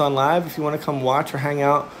on Amazon Live. If you want to come watch or hang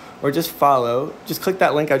out or just follow, just click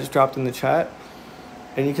that link I just dropped in the chat,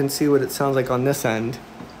 and you can see what it sounds like on this end.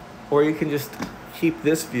 Or you can just keep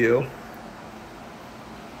this view.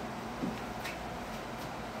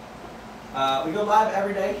 We go live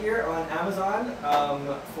every day here on Amazon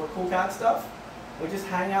for cool cat stuff. We just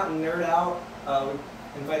hang out and nerd out.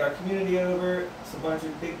 We invite our community over. It's a bunch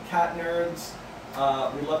of big cat nerds.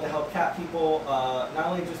 We love to help cat people, not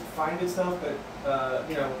only just find good stuff, but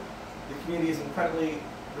you know, the community is incredibly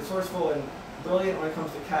resourceful and brilliant when it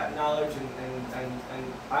comes to cat knowledge, and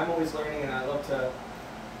I'm always learning, and I love to,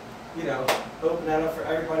 you know, open that up for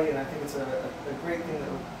everybody, and I think it's a great thing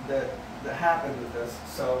that happened with this.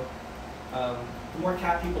 So the more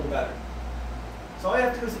cat people, the better. So all you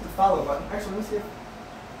have to do is hit the follow button. Actually, let me see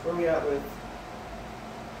where we at with.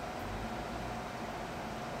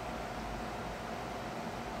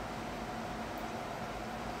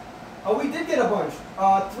 Oh, we did get a bunch.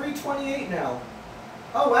 328 now.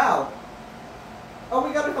 Oh, wow. Oh,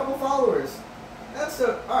 we got a couple followers. That's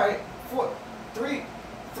all right.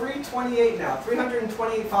 328 now.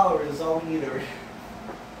 328 followers is all we need over here.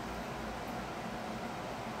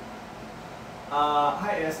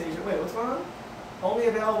 Hi, Anastasia. Wait, what's going on? Only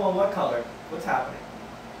available in what color? What's happening?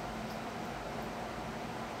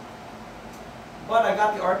 But I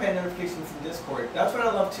got the RPAN notification from Discord. That's what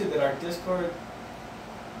I love too, that our Discord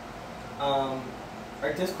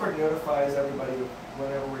notifies everybody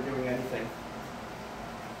whenever we're doing anything.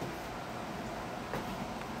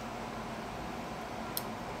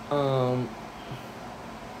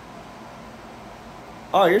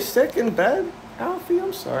 Oh, you're sick in bed, Alfie?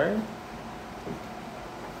 I'm sorry.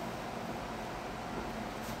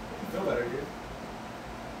 I feel better, dude.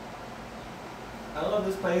 I love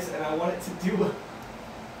this place, and I want it to do.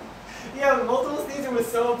 Yeah, but Multiple Sneezer was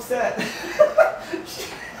so upset.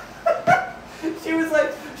 She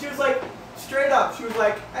was like, straight up, she was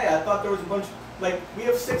like, hey, I thought there was a bunch, like, we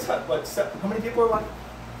have 600, how many people are watching?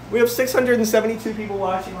 We have 672 people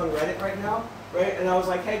watching on Reddit right now, right? And I was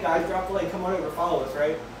like, hey guys, drop the like, come on over, follow us,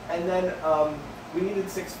 right? And then we needed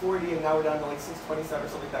 640, and now we're down to like 627 or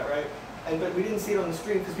something like that, right? But we didn't see it on the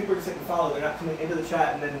stream because people are just hitting follow, they're not coming into the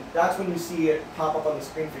chat, and then that's when you see it pop up on the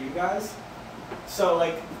screen for you guys. So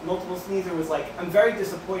like Multiple Sneezer was like, I'm very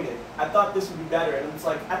disappointed. I thought this would be better, and it's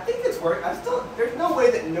like, I think it's worked. There's no way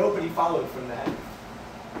that nobody followed from that.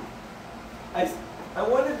 I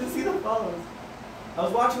wanted to see the follows. I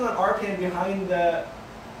was watching on RPAN behind the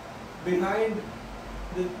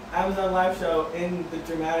Amazon Live show in the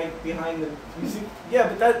dramatic behind the music.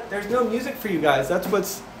 Yeah, but there's no music for you guys. That's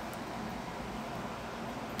what's.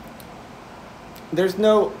 There's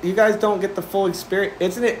no, you guys don't get the full experience,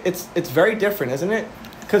 isn't it? It's very different, isn't it?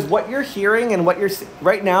 Because what you're hearing and what you're,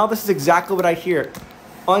 right now, this is exactly what I hear.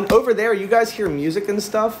 Over there, you guys hear music and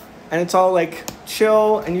stuff, and it's all like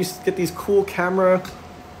chill, and you get these cool camera,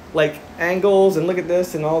 like angles, and look at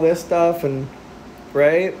this and all this stuff, and,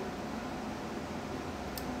 right?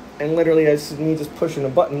 And literally, it's me just pushing a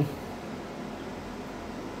button.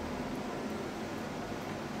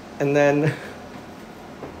 And then,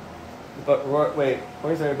 but wait,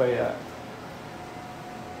 where's everybody at?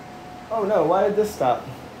 Oh no, why did this stop?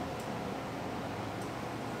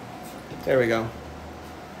 There we go.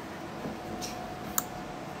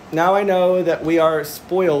 Now I know that we are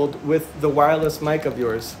spoiled with the wireless mic of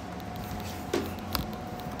yours.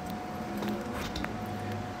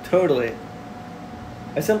 Totally.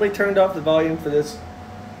 I simply turned off the volume for this.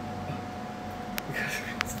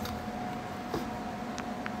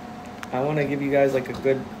 I want to give you guys like a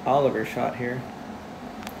good Oliver shot here.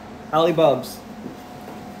 Ollie Bubs.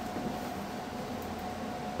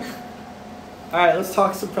 All right, let's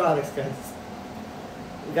talk some products, guys.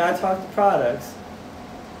 We gotta talk to products.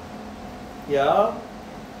 Yeah.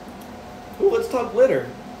 Ooh, let's talk litter.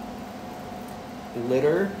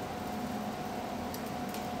 Litter.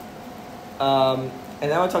 And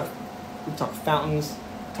now we talk fountains,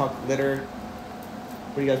 talk litter.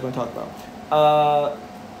 What do you guys want to talk about?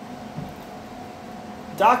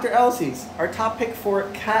 Dr. Elsie's, our top pick for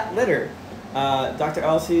cat litter. Dr.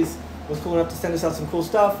 Elsie's was cool enough to send us out some cool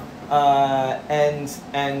stuff. And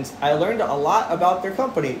I learned a lot about their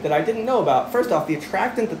company that I didn't know about. First off, the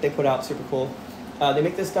attractant that they put out, super cool. They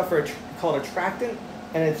make this stuff called attractant,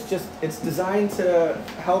 and it's designed to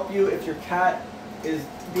help you if your cat is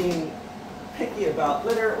being picky about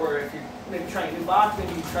litter, or if you're maybe trying a new box,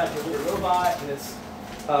 maybe you tried your litter robot and it's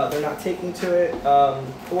they're not taking to it,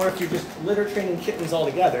 or if you're just litter training kittens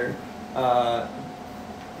altogether.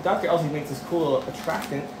 Dr. Elsie makes this cool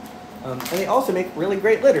attractant. And they also make really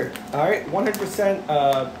great litter. All right, 100%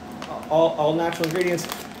 all natural ingredients,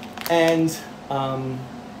 and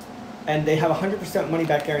they have 100% money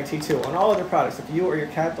back guarantee too on all other products. If you or your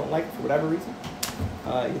cat don't like it for whatever reason,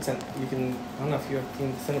 you can I don't know if you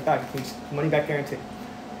can send it back. You can just money back guarantee.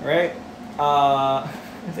 All right.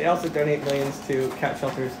 They also donate millions to cat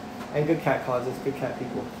shelters and good cat causes, good cat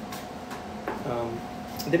people.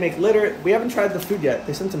 They make litter. We haven't tried the food yet.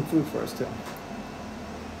 They sent some food for us too.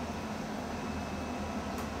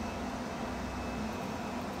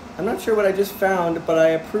 I'm not sure what I just found, but I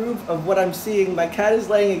approve of what I'm seeing. My cat is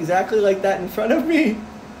laying exactly like that in front of me.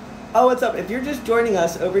 Oh, what's up? If you're just joining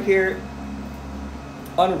us over here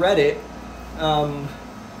on Reddit,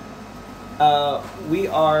 we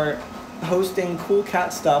are hosting cool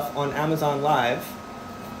cat stuff on Amazon Live.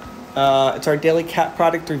 It's our daily cat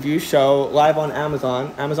product review show live on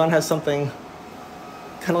Amazon. Amazon has something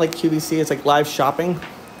kind of like QVC. It's like live shopping,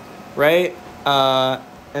 right?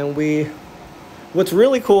 And what's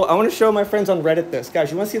really cool, I want to show my friends on Reddit this.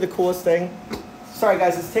 Guys, you want to see the coolest thing? Sorry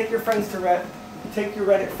guys, it's take your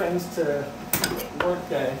Reddit friends to work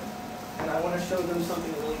day. And I want to show them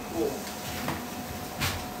something really cool.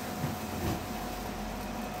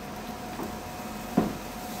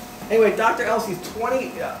 Anyway, Dr. Elsie's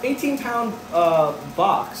 18-pound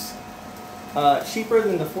box, cheaper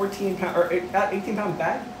than the 14-pound, or 18-pound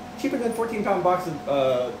bag, cheaper than 14-pound box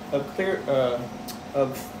of clear,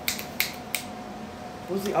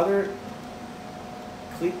 what was the other,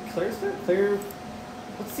 clear stuff?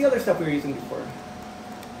 What's the other stuff we were using before?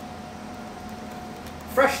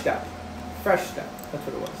 Fresh Step, that's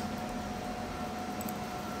what it was.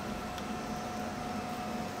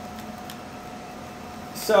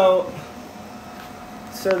 So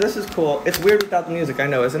this is cool. It's weird without the music, I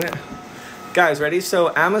know, isn't it? Guys, ready?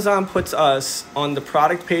 So Amazon puts us on the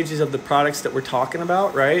product pages of the products that we're talking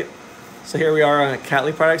about, right? So here we are on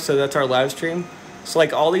Catly products, so that's our live stream. So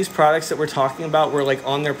like all these products that we're talking about, we're like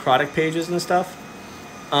on their product pages and stuff.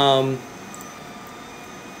 And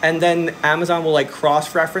then Amazon will like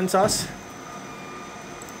cross-reference us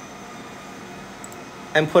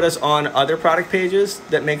and put us on other product pages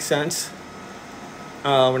that make sense.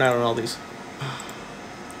 We're not on all these.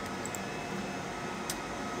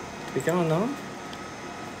 Did we get on them?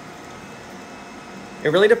 It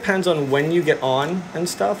really depends on when you get on and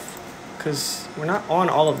stuff, because we're not on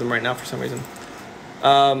all of them right now for some reason.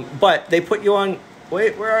 But they put you on,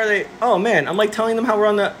 wait, where are they? Oh man, I'm like telling them how we're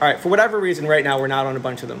on the, all right, for whatever reason right now, we're not on a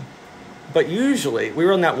bunch of them. But usually, we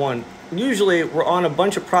were on that one. Usually, we're on a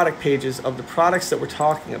bunch of product pages of the products that we're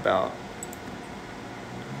talking about.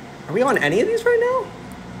 Are we on any of these right now?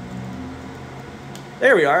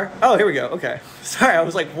 There we are. Oh, here we go. Okay. Sorry, I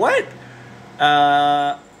was like, what?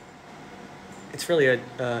 It's really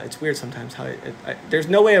it's weird sometimes how there's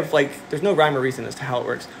no way of like, there's no rhyme or reason as to how it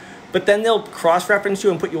works. But then they'll cross-reference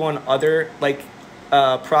you and put you on other like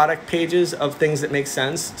product pages of things that make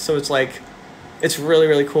sense. So it's like, it's really,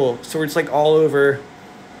 really cool. So we're just like all over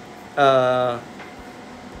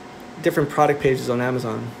different product pages on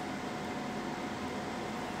Amazon.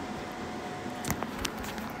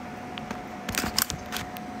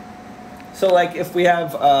 So like if we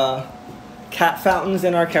have cat fountains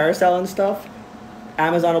in our carousel and stuff,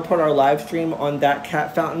 Amazon will put our live stream on that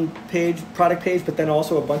cat fountain page, product page, but then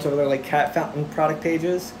also a bunch of other like cat fountain product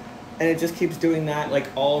pages, and it just keeps doing that like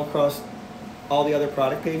all across all the other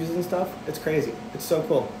product pages and stuff. It's crazy. It's so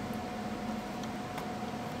cool.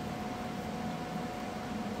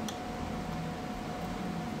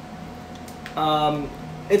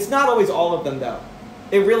 It's not always all of them though.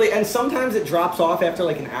 It really, and sometimes it drops off after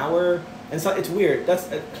like an hour, and so it's weird. That's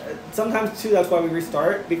sometimes too. That's why we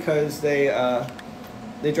restart, because they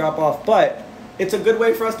drop off. But it's a good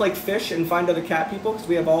way for us to like fish and find other cat people, because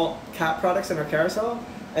we have all cat products in our carousel,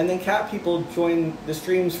 and then cat people join the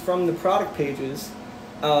streams from the product pages,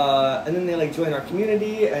 and then they like join our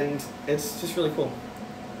community, and it's just really cool.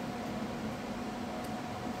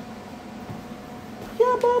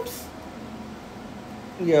 Yeah, Bubs.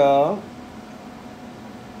 Yeah.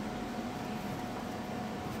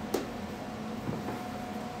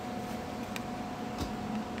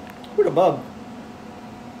 Who the bub?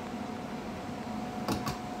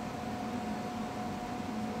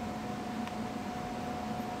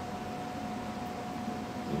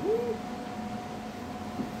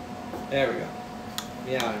 There we go.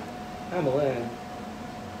 Yeah, Hamilton.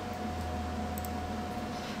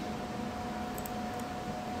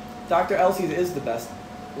 Dr. Elsie's is the best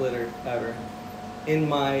litter ever, in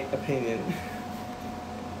my opinion.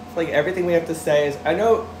 It's like everything we have to say is, I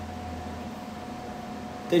know,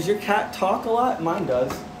 does your cat talk a lot? Mine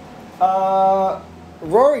does.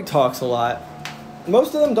 Rory talks a lot.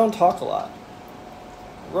 Most of them don't talk a lot.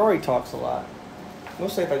 Rory talks a lot.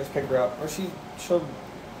 Mostly if I just pick her up, or she'll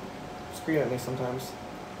scream at me sometimes.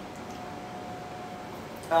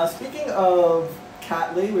 Speaking of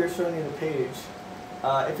Catly, we were showing you the page.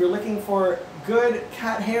 If you're looking for good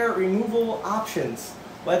cat hair removal options,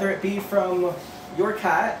 whether it be from your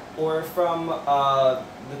cat or from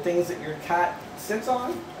the things that your cat sits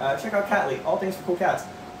on, check out Catly, all things for cool cats.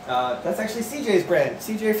 That's actually CJ's brand,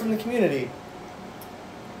 CJ from the community.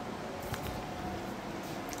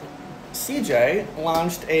 CJ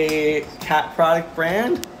launched a cat product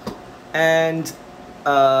brand and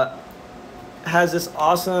has this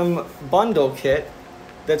awesome bundle kit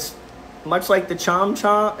that's much like the Chom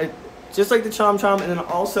Chom, just like the Chom Chom, and then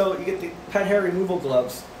also you get the pet hair removal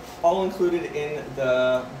gloves, all included in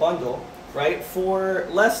the bundle, right? For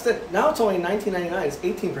less than, now it's only $19.99. It's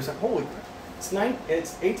 18%. Holy crap!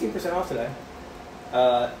 It's 18% off today.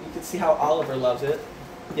 You can see how Oliver loves it.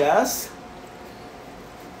 Yes.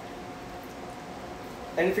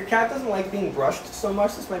 And if your cat doesn't like being brushed so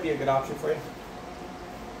much, this might be a good option for you.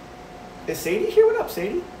 Is Sadie here? What up,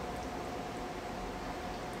 Sadie?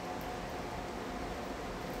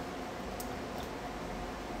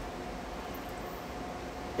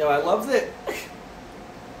 Yo, I love that.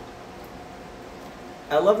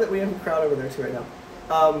 I love that we have a crowd over there too right now.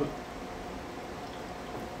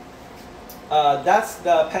 That's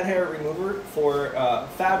the pet hair remover for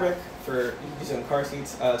fabric, for you can use it in car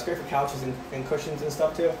seats. It's great for couches and cushions and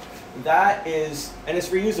stuff too. That is, and it's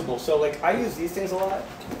reusable. So like I use these things a lot.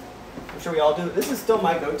 I'm sure we all do. This is still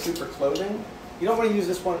my go-to for clothing. You don't want to use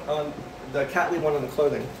this one on the Catly one on the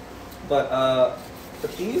clothing, but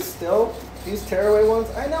these still. These tearaway ones,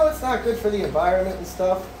 I know it's not good for the environment and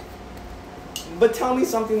stuff, but tell me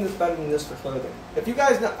something that's better than this for clothing. If you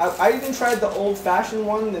guys know, I even tried the old-fashioned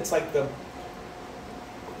one that's like the,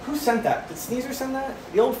 who sent that? Did Sneezer send that?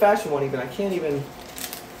 The old-fashioned one even, I can't even,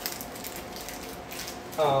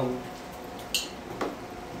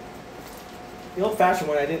 the old-fashioned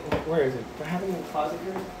one I didn't, where is it? Do I have it in the closet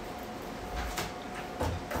here?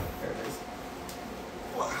 There it is.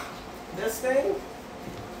 This thing?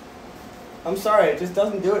 I'm sorry, it just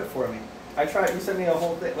doesn't do it for me. I tried, you sent me a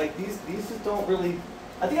whole thing, like these just don't really,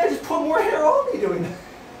 I think I just put more hair on me doing that.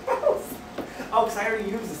 Oh, because I already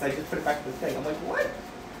used this, I just put it back to the thing. I'm like, what?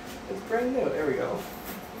 It's brand new, there we go.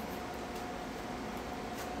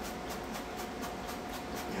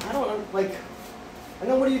 Yeah, I don't, like, and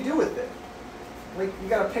then what do you do with it? Like, you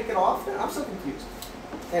gotta pick it off then? I'm so confused.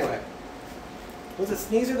 Anyway, was it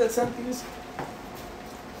Sneezer that sent these?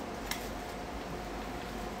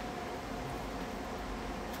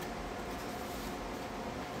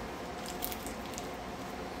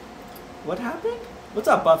 What happened? What's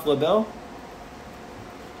up, Buffalo Bill?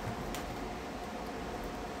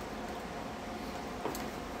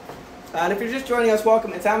 And if you're just joining us,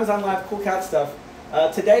 welcome. It's Amazon Live Cool Cat Stuff.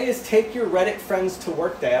 Today is Take Your Reddit Friends to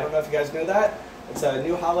Work Day. I don't know if you guys know that. It's a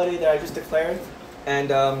new holiday that I just declared, and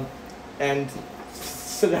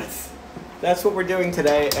so that's what we're doing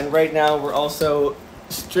today. And right now we're also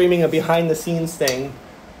streaming a behind-the-scenes thing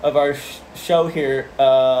of our show here.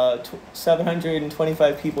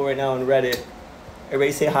 725 people right now on Reddit.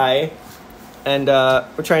 Everybody say hi. And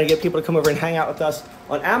we're trying to get people to come over and hang out with us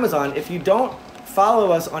on Amazon. If you don't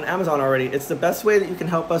follow us on Amazon already, it's the best way that you can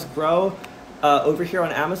help us grow over here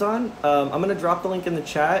on Amazon. I'm going to drop the link in the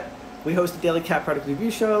chat. We host a daily cat product review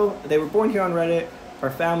show. They were born here on Reddit. Our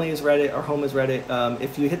family is Reddit. Our home is Reddit.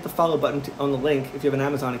 If you hit the follow button on the link, if you have an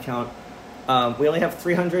Amazon account, we only have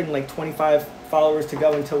 325 followers to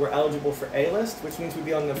go until we're eligible for A-list, which means we'd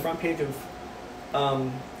be on the front page of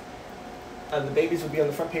the babies would be on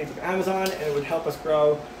the front page of Amazon, and it would help us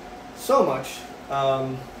grow so much.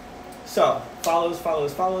 So, follows.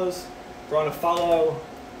 We're on a follow.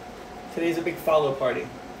 Today's a big follow party.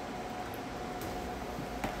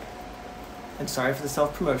 And sorry for the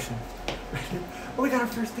self-promotion. Oh, we got our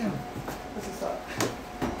first down. What's this up?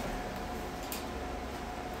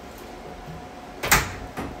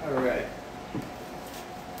 All right.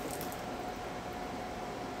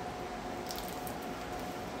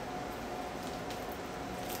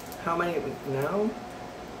 How many now?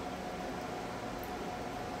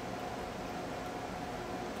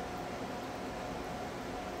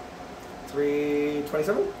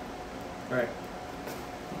 $327? All right.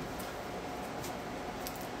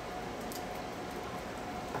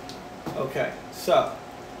 Okay, so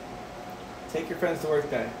take your friends to work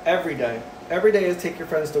day. Every day. Every day is take your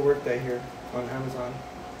friends to work day here on Amazon.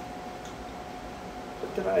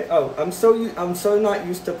 What did I? Oh, I'm so not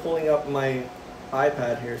used to pulling up my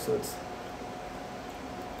iPad here, so it's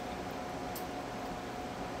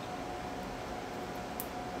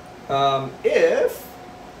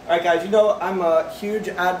alright guys, you know I'm a huge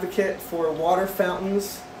advocate for water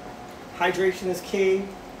fountains. Hydration is key.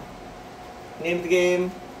 Name of the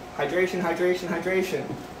game, hydration.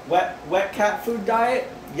 Wet cat food diet,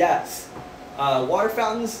 yes. Water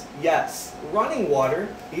fountains, yes. Running water,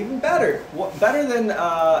 even better. Better than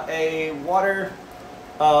a water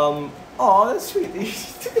oh, that's sweet. You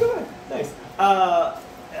took it away. Nice.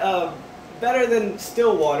 Better than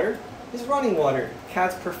still water is running water.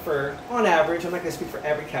 Cats prefer, on average, I'm not going to speak for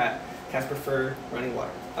every cat, cats prefer running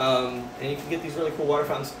water. And you can get these really cool water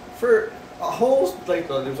fountains for a whole,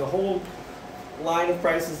 there's a whole line of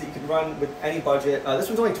prices that you can run with any budget. This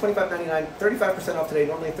one's only $25.99, 35% off today,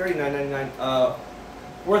 normally $39.99.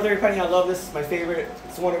 Worth every penny. I love this. It's my favorite.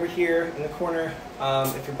 It's the one over here in the corner.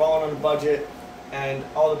 If you're balling on a budget, and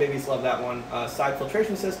all the babies love that one. Side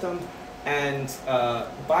filtration system, and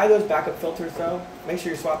buy those backup filters though. Make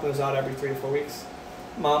sure you're swapping those out every 3 to 4 weeks.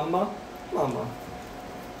 Mama.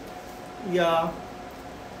 Yeah.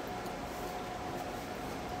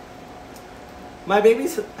 My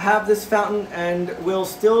babies have this fountain and will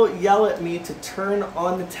still yell at me to turn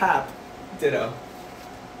on the tap. Ditto.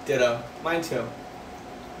 Mine too.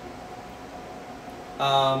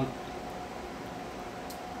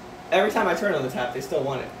 Every time I turn on the tap, they still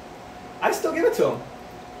want it. I still give it to them,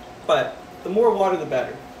 but the more water, the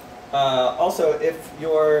better. Also, if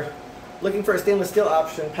you're looking for a stainless steel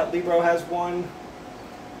option, Pet Libro has one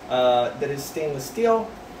that is stainless steel.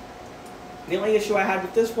 The only issue I had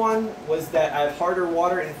with this one was that I have harder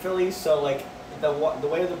water in Philly, so like the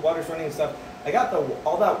way the water's running and stuff, I got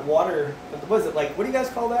all that water. What was it like? What do you guys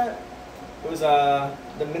call that? It was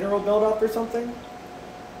the mineral buildup or something.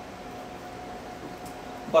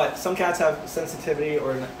 But some cats have sensitivity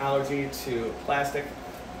or an allergy to plastic.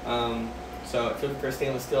 So if you're looking for a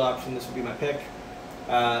stainless steel option, this would be my pick.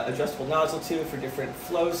 Adjustable nozzle too for different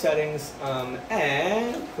flow settings.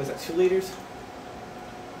 And was that 2 liters?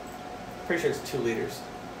 Pretty sure it's 2 liters.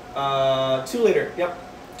 2 liter, yep.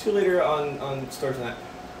 2 liter on storage on that.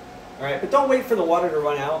 All right, but don't wait for the water to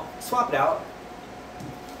run out. Swap it out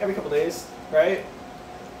every couple days, right?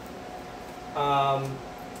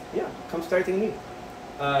 Yeah, comes with everything you need.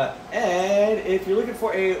 And if you're looking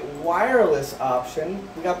for a wireless option,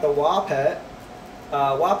 we got the Wapet.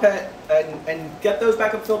 And get those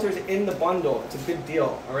backup filters in the bundle. It's a good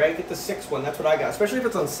deal, all right? Get the 6 one, that's what I got, especially if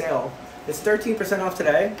it's on sale. It's 13% off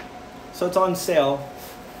today, so it's on sale.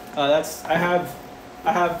 I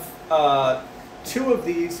have 2 of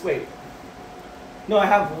these. Wait, no, I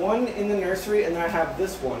have 1 in the nursery, and then I have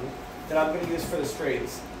this one that I'm going to use for the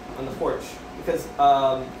strays on the porch, because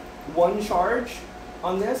 1 charge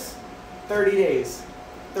on this, 30 days,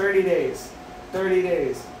 30 days, 30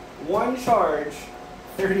 days. 1 charge,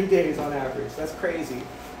 30 days on average. That's crazy.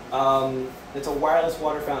 It's a wireless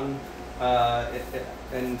water fountain,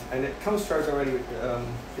 and it comes charged already.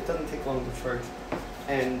 It doesn't take long to charge,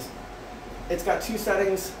 and it's got 2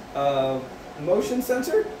 settings: motion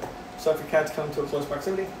sensor. So if your cats come to a close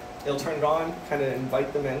proximity, it'll turn it on, kind of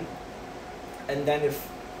invite them in, and then if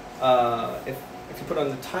if you put on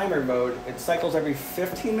the timer mode, it cycles every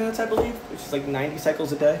 15 minutes, I believe, which is like 90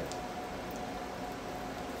 cycles a day.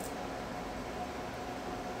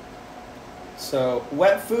 So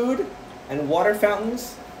wet food and water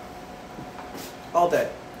fountains all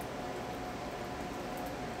day.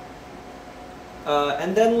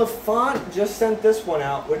 And then Lafont just sent this one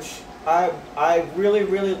out, which I really,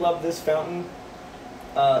 really love this fountain.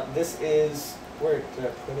 This is, where did I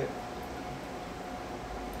put it?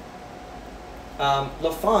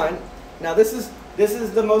 Lafont. Now this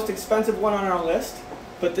is the most expensive one on our list,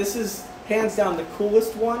 but this is hands down the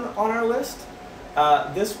coolest one on our list.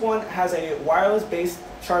 This one has a wireless-based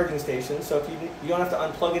charging station, so if you don't have to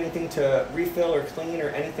unplug anything to refill or clean or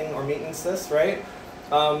anything or maintenance this, right?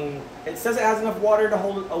 It says it has enough water to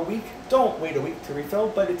hold a week. Don't wait a week to refill,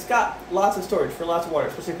 but it's got lots of storage for lots of water,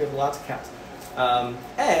 especially if you have lots of cats.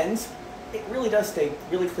 And it really does stay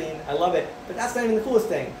really clean. I love it, but that's not even the coolest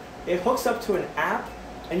thing. It hooks up to an app,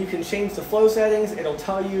 and you can change the flow settings. It'll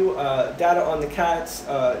tell you data on the cats,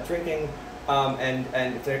 drinking, and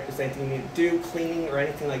if there's anything you need to do, cleaning or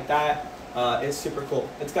anything like that. It's super cool.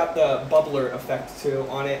 It's got the bubbler effect too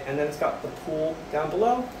on it, and then it's got the pool down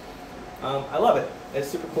below. I love it. It's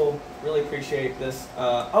super cool. Really appreciate this.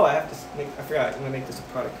 Oh, I forgot. I'm gonna make this a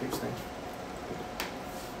product page thing.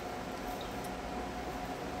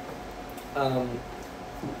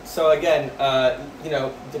 So again, you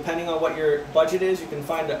know, depending on what your budget is, you can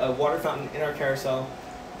find a water fountain in our carousel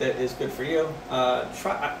that is good for you.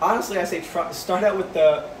 Honestly, I say start out with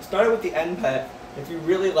the end pet. If you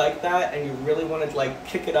really like that and you really want to like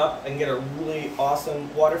kick it up and get a really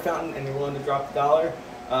awesome water fountain and you're willing to drop the dollar,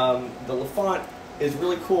 the Lafont is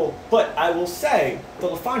really cool. But I will say the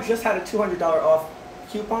Lafont just had a $200 off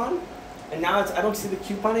coupon, and now I don't see the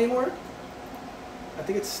coupon anymore. I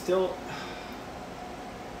think it's still.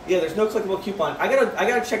 Yeah, there's no clickable coupon. I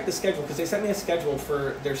gotta check the schedule because they sent me a schedule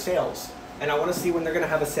for their sales, and I want to see when they're gonna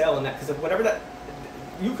have a sale on that. Because whatever that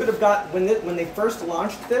you could have got when they first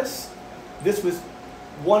launched this was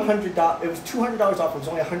 $100. It was $200 off. It was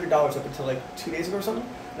only $100 up until like 2 days ago or something.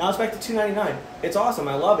 Now it's back to $299. It's awesome.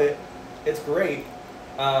 I love it. It's great.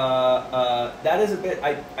 That is a bit.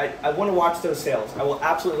 I want to watch those sales. I will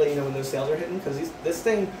absolutely let you know when those sales are hitting because this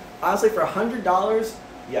thing honestly for $100,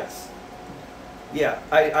 yes. Yeah,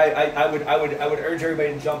 I would urge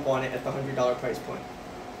everybody to jump on it at the $100 price point.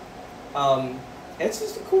 It's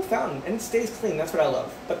just a cool fountain and it stays clean. That's what I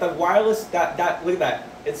love. But the wireless, that look at that.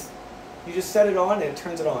 You just set it on and it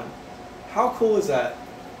turns it on. How cool is that?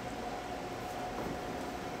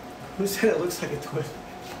 Who said it looks like a toilet?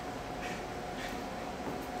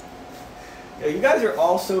 Yeah, you guys are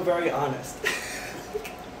all so very honest.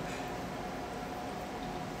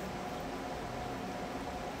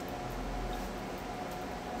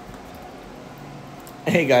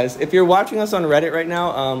 Hey guys, if you're watching us on Reddit right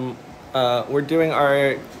now, we're doing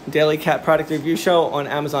our daily cat product review show on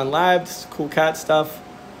Amazon Live. This is cool cat stuff.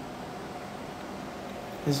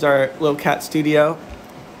 This is our little cat studio.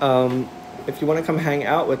 If you want to come hang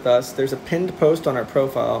out with us, there's a pinned post on our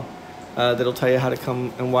profile that'll tell you how to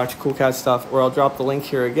come and watch cool cat stuff, or I'll drop the link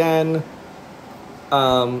here again.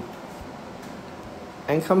 And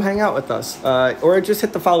come hang out with us. Or just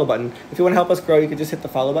hit the follow button. If you want to help us grow, you can just hit the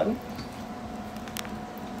follow button.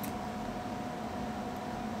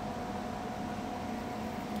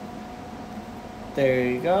 There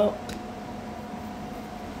you go.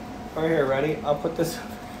 Right here, ready? I'll put this.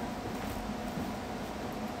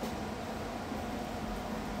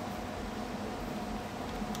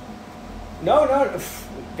 No,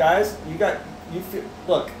 guys,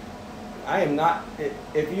 look, I am not,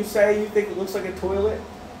 if you say you think it looks like a toilet,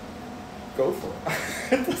 go for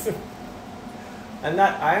it. It doesn't,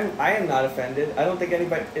 I am not offended. I don't think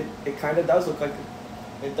anybody, it kind of does look like,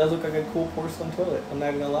 it does look like a cool porcelain toilet. I'm not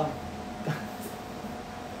even gonna lie.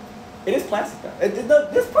 It is plastic though.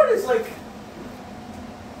 This part is like,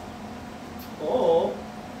 oh,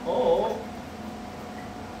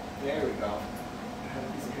 there we go. I have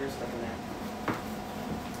a piece of hair stuck in there.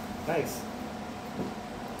 Nice.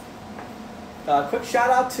 Quick shout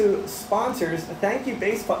out to sponsors. Thank you,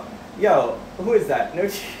 Baseball. Yo, who is that? No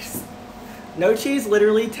Cheese. No Cheese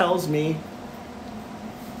literally tells me,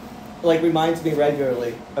 like reminds me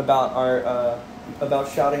regularly about our, about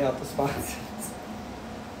shouting out the sponsors.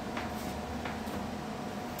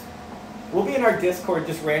 We'll be in our Discord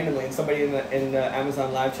just randomly, and somebody in the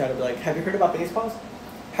Amazon live chat will be like, "Have you heard about Basepaws?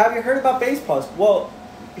 Have you heard about Basepaws?" Well,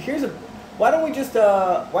 here's a. Why don't we just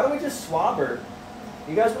swab her?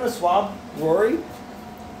 You guys want to swab Rory?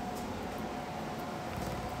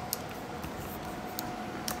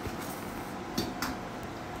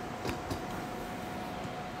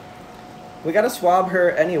 We gotta swab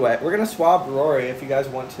her anyway. We're gonna swab Rory if you guys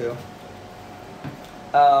want to.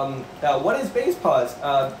 What is Base Paws?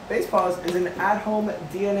 Base Paws is an at-home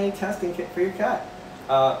DNA testing kit for your cat.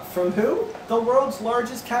 From who? The world's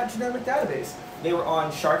largest cat genomic database. They were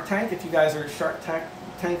on Shark Tank. If you guys are Shark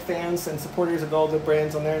Tank fans and supporters of all the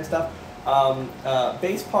brands on there and stuff,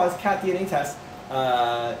 Base Paws Cat DNA Test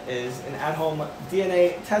is an at-home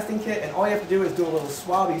DNA testing kit, and all you have to do is do a little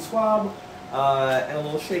swabby swab and a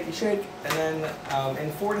little shaky shake, and then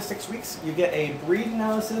in 4 to 6 weeks you get a breed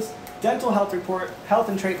analysis, dental health report, health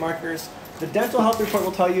and trait markers. The dental health report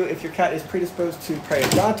will tell you if your cat is predisposed to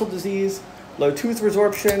periodontal disease, low tooth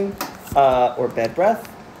resorption, or bad breath.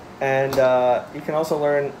 And you can also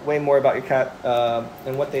learn way more about your cat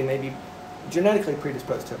and what they may be genetically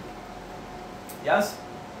predisposed to. Yes?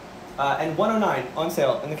 And 109 on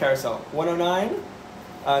sale in the carousel. 109,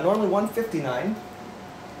 normally 159.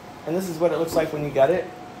 And this is what it looks like when you get it.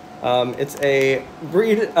 It's a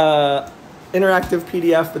breed interactive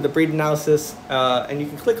PDF with the breed analysis, and you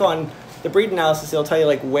can click on the breed analysis. It'll tell you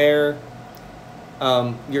like where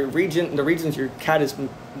your region, the regions your cat is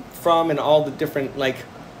from, and all the different like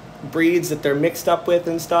breeds that they're mixed up with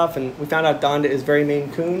and stuff. And we found out Donda is very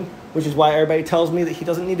Maine Coon, which is why everybody tells me that he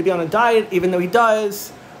doesn't need to be on a diet, even though he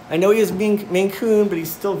does. I know he is Maine Coon, but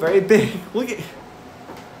he's still very big. Look at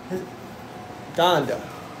Donda,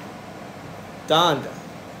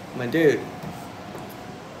 my dude.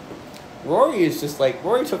 Rory is just like,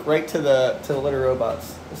 Rory took right to the litter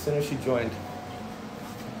robots as soon as she joined.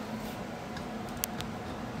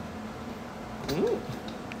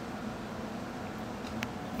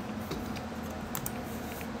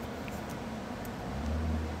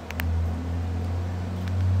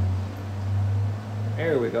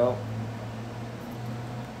 There we go.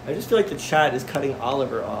 I just feel like the chat is cutting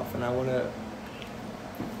Oliver off, and I want to,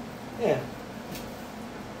 yeah.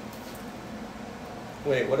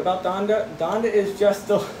 Wait, what about Donda? Donda is just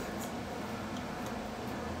the...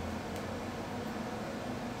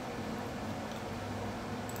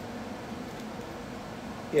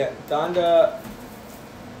 Yeah, Donda...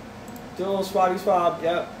 Do a little swabby swab,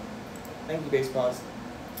 yep. Thank you, Base Paws.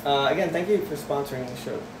 Again, thank you for sponsoring the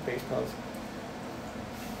show, Base Paws.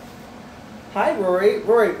 Hi, Rory.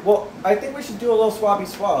 Rory, well, I think we should do a little swabby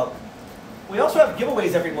swab. We also have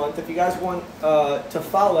giveaways every month. If you guys want to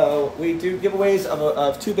follow, we do giveaways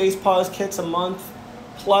of 2 Base Paws kits a month,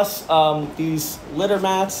 plus these litter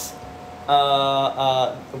mats.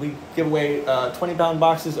 We give away 20-pound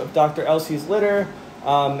boxes of Dr. Elsie's litter,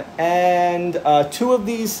 and 2 of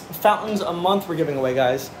these fountains a month we're giving away,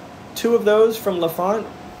 guys. 2 of those from LaFont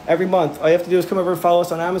every month. All you have to do is come over and follow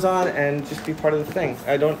us on Amazon and just be part of the thing.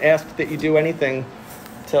 I don't ask that you do anything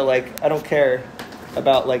to, like, I don't care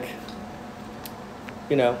about, like,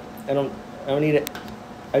 you know, I don't need it.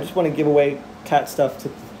 I just want to give away cat stuff to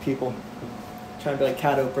people. I'm trying to be like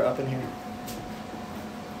Cat Oprah up in here.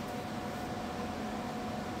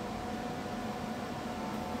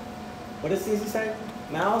 What does Cece say?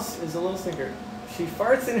 Mouse is a little stinker. She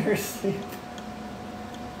farts in her sleep.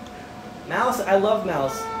 Mouse, I love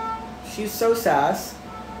Mouse. She's so sass.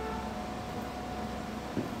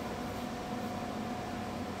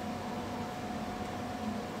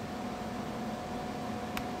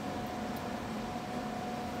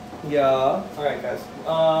 Yeah. All right, guys.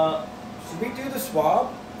 Should we do the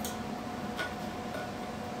swab?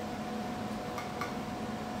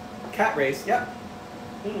 Cat race. Yep.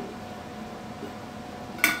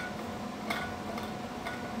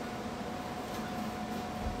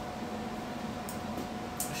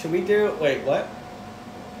 Should we do? Wait, what?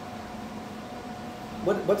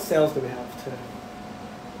 What sales do we have today?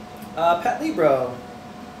 Pet Libro.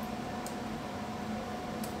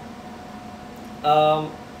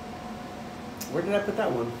 Where did I put that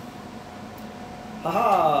one?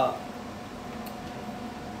 Haha.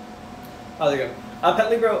 Oh, there you go. Pet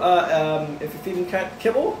Libro, if you're feeding cat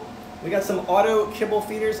kibble, we got some auto kibble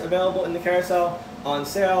feeders available in the carousel on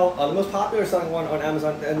sale. The most popular selling one on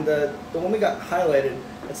Amazon, and the one we got highlighted,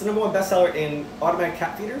 it's the #1 bestseller in automatic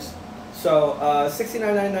cat feeders. So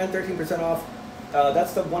 $69.99, 13% off.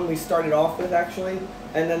 That's the one we started off with, actually.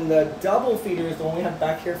 And then the double feeder is the one we have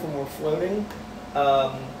back here for more floating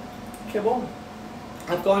kibble.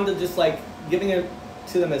 I've gone to just like giving it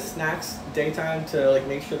to them as snacks daytime to like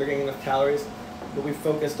make sure they're getting enough calories, but we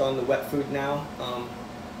focused on the wet food now.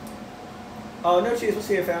 Oh, no cheese. We'll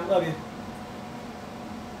see you, fam. Love you.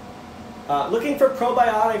 Looking for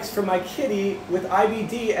probiotics for my kitty with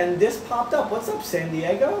IBD, and this popped up. What's up, San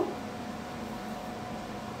Diego?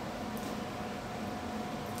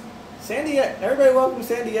 San Diego. Everybody, welcome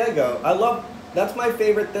San Diego. I love. That's my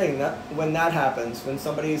favorite thing. That when that happens, when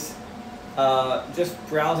somebody's just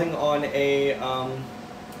browsing on a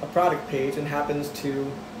product page and happens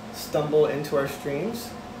to stumble into our streams.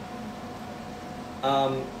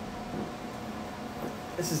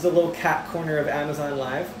 This is the little cat corner of Amazon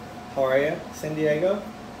Live. How are you, San Diego?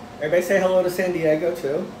 Everybody say hello to San Diego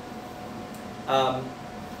too.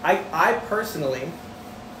 I personally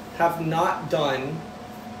have not done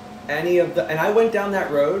any of the, and I went down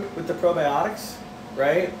that road with the probiotics,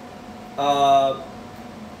 right? I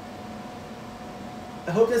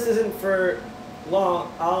hope this isn't for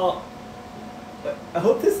long. I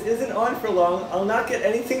hope this isn't on for long. I'll not get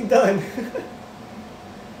anything done.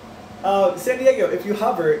 San Diego, if you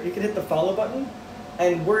hover, you can hit the follow button,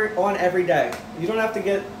 and we're on every day. You don't have to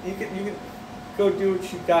get, you can go do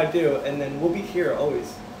what you gotta do, and then we'll be here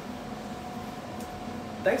always.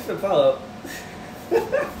 Thanks for the follow.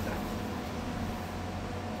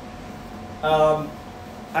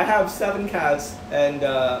 I have 7 cats, and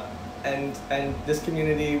this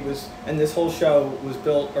community was, and this whole show was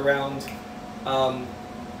built around. Oh,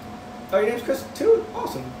 your name's Chris too?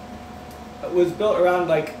 Awesome. It was built around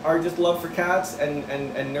like our just love for cats and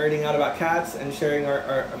nerding out about cats and sharing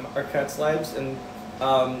our cats' lives, and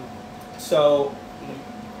so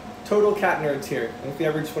total cat nerds here. And if you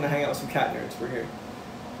ever just want to hang out with some cat nerds, we're here.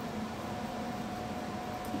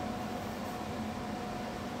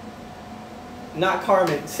 Not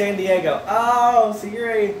Carmen, San Diego. Oh, so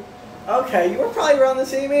you're okay, you were probably around the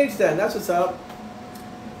same age then. That's what's up.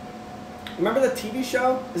 Remember the TV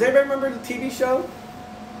show? Does anybody remember the TV show?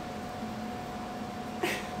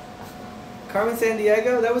 Carmen San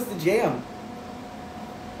Diego? That was the jam.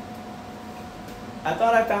 I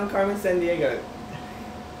thought I found Carmen San Diego.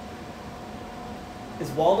 Is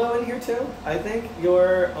Waldo in here too? I think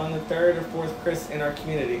you're on the 3rd or 4th Chris in our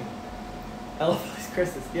community. I love all these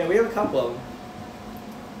Chris's. Yeah, we have a couple of them.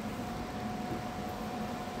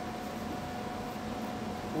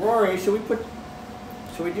 Rory, should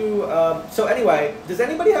we do, so anyway, does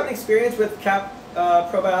anybody have an experience with cat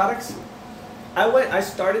probiotics? I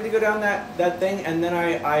started to go down that thing, and then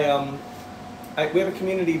we have a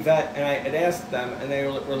community vet, and I had asked them, and they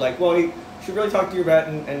were like, well, you should really talk to your vet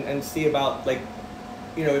and see about, like,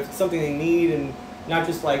 you know, if it's something they need, and not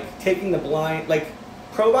just like taking the blind, like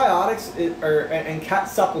probiotics and cat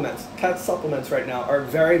supplements right now are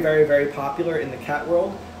very, very, very popular in the cat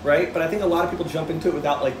world, right? But I think a lot of people jump into it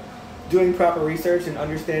without like doing proper research and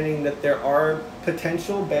understanding that there are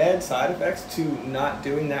potential bad side effects to not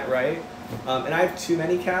doing that right. And I have too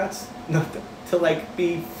many cats to like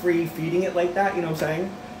be free feeding it like that, you know what I'm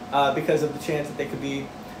saying? Because of the chance that they could be,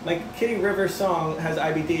 like Kitty River Song has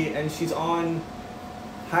IBD and she's on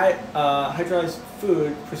hydrolyzed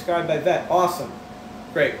food prescribed by vet. Awesome.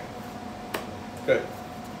 Great. Good.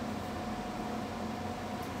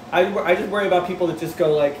 I just worry about people that just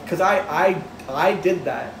go like, because I did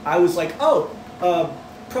that. I was like, oh,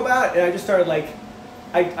 probiotic, and I just started like,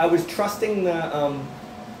 I was trusting the,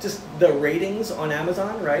 just the ratings on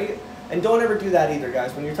Amazon, right? And don't ever do that either,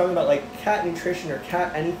 guys. When you're talking about like cat nutrition or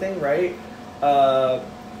cat anything, right?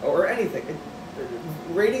 Or anything.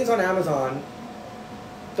 Ratings on Amazon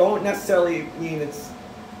don't necessarily mean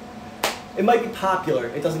it might be popular.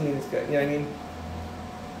 It doesn't mean it's good. You know what I mean?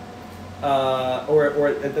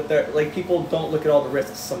 Or that they're, like, people don't look at all the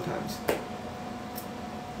risks sometimes.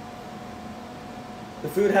 The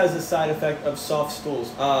food has the side effect of soft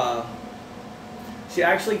stools. She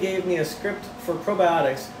actually gave me a script for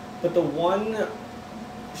probiotics, but the one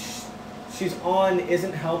she's on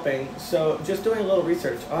isn't helping. So just doing a little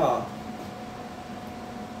research.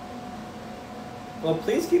 Well,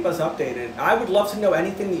 please keep us updated. I would love to know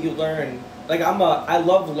anything that you learn. Like I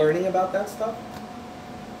love learning about that stuff.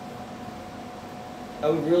 I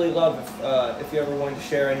would really love if you ever wanted to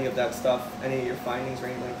share any of that stuff, any of your findings or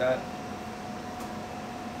anything like that.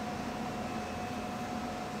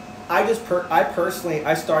 I personally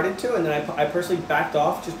started to, and then I personally backed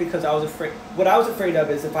off just because I was afraid. What I was afraid of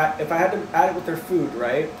is if I had to add it with their food,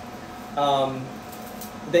 right?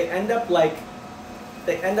 They end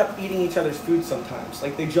up eating each other's food sometimes.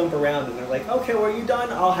 Like they jump around and they're like, okay, well, are you done?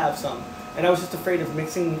 I'll have some. And I was just afraid of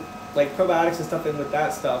mixing like probiotics and stuff in with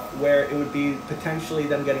that stuff, where it would be potentially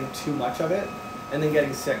them getting too much of it and then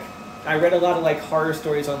getting sick. I read a lot of like horror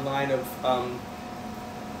stories online of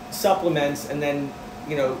supplements and then,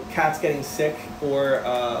 you know, cats getting sick or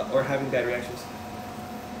having bad reactions.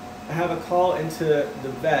 I have a call into the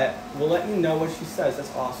vet. We'll let you know what she says.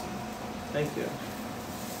 That's awesome. Thank you.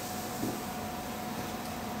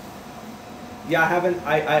 Yeah,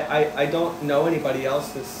 I don't know anybody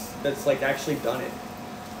else that's like actually done it.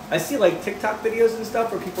 I see like TikTok videos and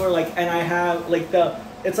stuff where people are like, and I have like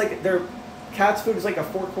it's like they're cat's food is like a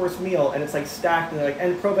 4-course meal, and it's like stacked, and they're like,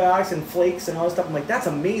 and probiotics and flakes and all this stuff. I'm like, that's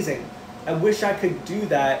amazing. I wish I could do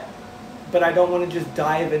that, but I don't want to just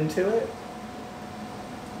dive into it.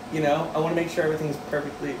 You know, I want to make sure everything's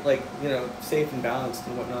perfectly, like, you know, safe and balanced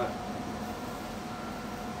and whatnot.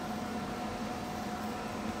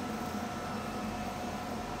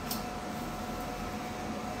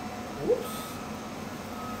 Whoops.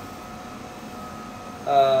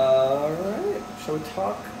 Alright, shall we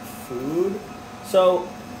talk food? So,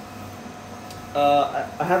 I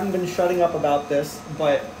haven't been shutting up about this,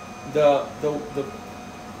 but the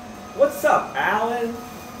what's up, Alan?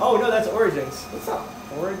 Oh no, that's Origins. What's up,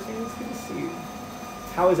 Origins? Good to see you.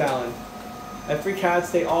 How is Alan? I have 3 cats.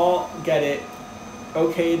 They all get it.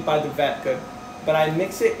 Okayed by the vet. Good. But I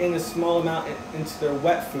mix it in a small amount into their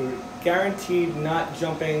wet food. Guaranteed not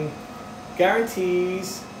jumping.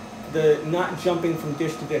 Guarantees the not jumping from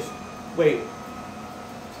dish to dish. Wait.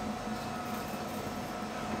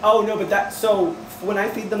 Oh no, but that, so when I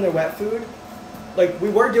feed them their wet food, like we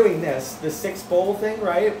were doing this, the 6-bowl thing,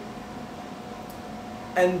 right?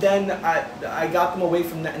 And then I got them away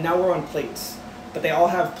from that, and now we're on plates. But they all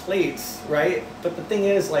have plates, right? But the thing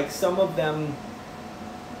is, like, some of them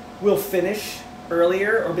will finish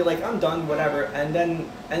earlier or be like, I'm done, whatever, and then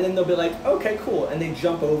they'll be like, okay, cool, and they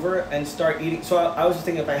jump over and start eating. So I was just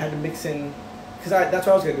thinking if I had to mix in, because that's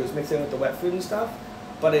what I was gonna do, is mix in with the wet food and stuff.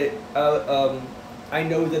 But I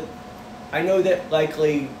know that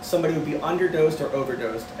likely somebody would be underdosed or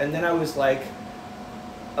overdosed, and then I was like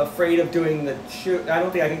afraid of doing the chew. I don't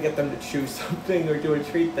think I can get them to chew something or do a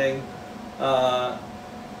treat thing.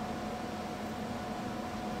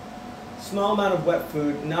 Small amount of wet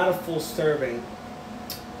food, not a full serving.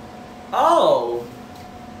 Oh,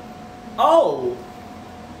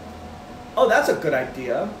 that's a good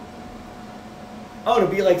idea. Oh, to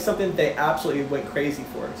be like something they absolutely went crazy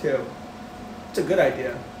for too. It's a good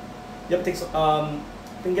idea. Yep, it takes.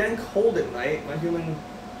 Been getting cold at night. My human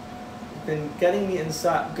been getting me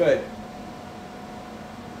inside. Good.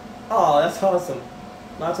 Oh, that's awesome.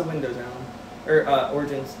 Lots of windows, Alan. Or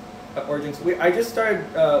Origins. Origins. I just started.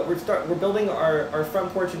 We're building our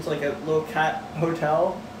front porch into like a little cat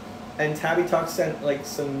hotel, and Tabby Talk sent like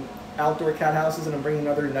some outdoor cat houses, and I'm bringing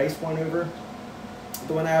another nice one over.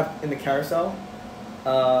 The one I have in the carousel.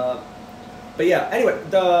 But yeah. Anyway,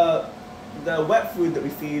 the wet food that we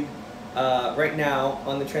feed right now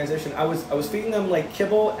on the transition, I was feeding them like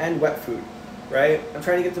kibble and wet food, right? I'm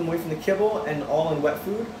trying to get them away from the kibble and all on wet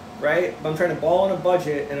food, right? But I'm trying to ball on a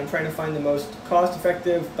budget, and I'm trying to find the most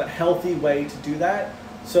cost-effective but healthy way to do that.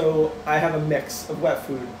 So I have a mix of wet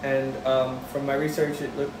food, and from my research,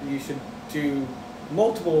 you should do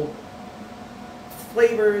multiple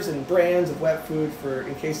flavors and brands of wet food for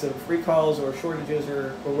in case of recalls or shortages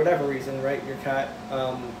or whatever reason, right? Your cat.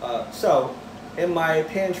 So in my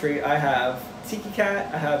pantry, I have Tiki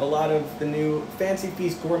Cat. I have a lot of the new Fancy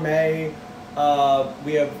Feast Gourmet.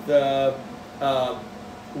 We have the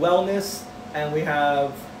Wellness, and we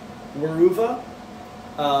have Waruva.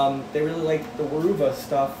 They really like the Waruva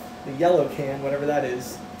stuff, the yellow can, whatever that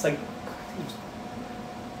is. It's like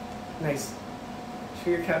nice. Show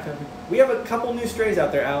your cat family. We have a couple new strays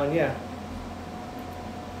out there, Alan. Yeah.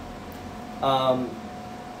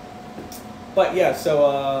 But yeah,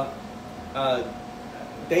 so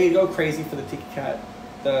they go crazy for the Tiki Cat,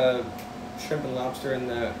 the shrimp and lobster, and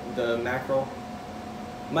the mackerel.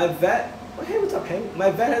 My vet. Hey, what's up, Hank? My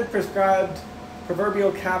vet had prescribed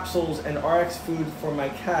proverbial capsules and RX food for my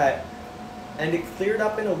cat, and it cleared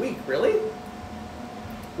up in a week. Really?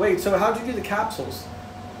 Wait, so how'd you do the capsules?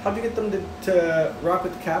 How'd you get them to rock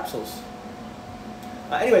with the capsules?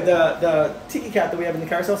 Anyway, the Tiki Cat that we have in the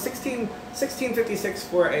carousel, $16.56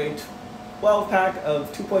 for a 12-pack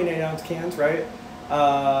of 2.8-ounce cans, right?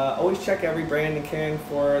 Always check every brand and can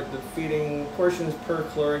for the feeding portions per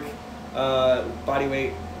caloric, body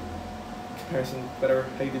weight comparison, whatever,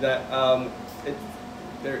 how you do that.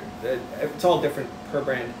 It's all different per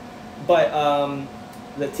brand. But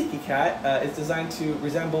the Tiki Cat is designed to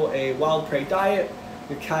resemble a wild prey diet.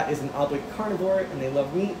 Your cat is an obligate carnivore, and they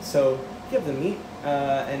love meat, so give them meat.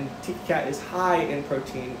 And Tiki Cat is high in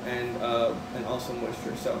protein and also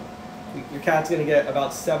moisture. So your cat's going to get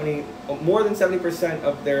about more than 70%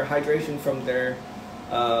 of their hydration from their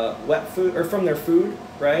wet food, or from their food,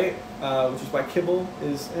 right? Which is why kibble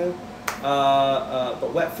is.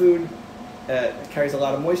 But wet food carries a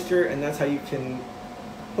lot of moisture, and that's how you can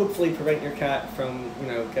hopefully prevent your cat from,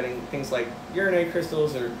 getting things like urinary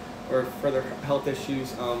crystals or further health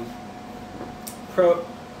issues.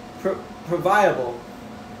 Proviable.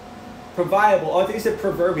 Oh, I think you said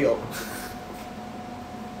proverbial.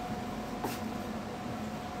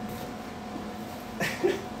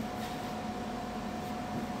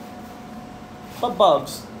 But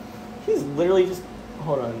Bubs, he's literally just,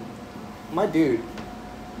 hold on. My dude.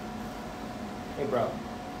 Hey, bro.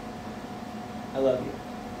 I love you.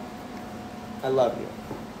 I love you.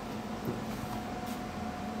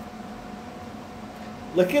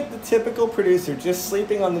 Look at the typical producer just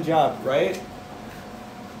sleeping on the job, right?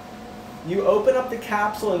 You open up the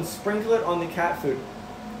capsule and sprinkle it on the cat food.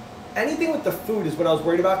 Anything with the food is what I was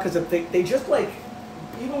worried about, because if they just like,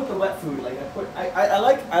 even with the wet food, like I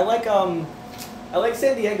like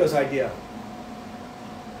San Diego's idea.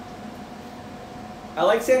 I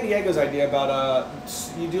like San Diego's idea about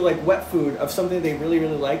you do like wet food of something they really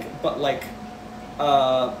like, but like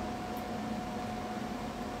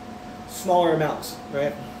smaller amounts,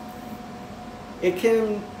 right?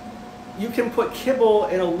 You can put kibble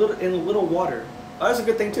in a little water. Oh, that's a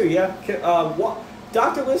good thing too. Yeah.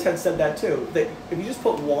 Dr. Liz had said that too. That if you just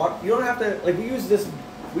put water, you don't have to like we use this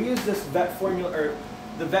vet formula or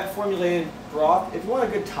the vet formulated broth. If you want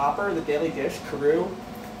a good topper, the Daily Dish Carew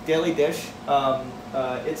Daily Dish.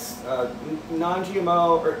 It's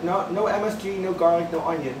non-GMO or no MSG, no garlic, no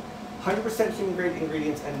onion, 100% human grade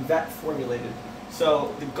ingredients and vet formulated.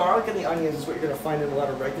 So the garlic and the onions is what you're gonna find in a lot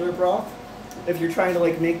of regular broth. If you're trying to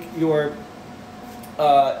like make your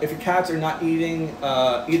if your cats are not eating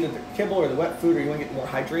either the kibble or the wet food, or you want to get more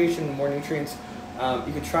hydration and more nutrients,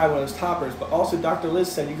 you could try one of those toppers. But also Dr.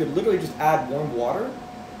 Liz said you could literally just add warm water,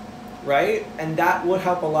 right? And that would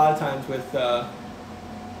help a lot of times with the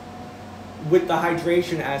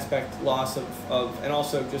hydration aspect loss of and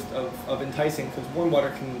also just of enticing, because warm water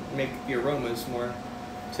can make the aromas more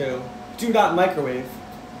too. Do not microwave.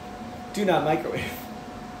 Do not microwave.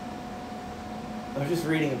 I was just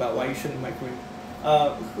reading about why you shouldn't microwave.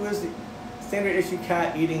 Who is the standard issue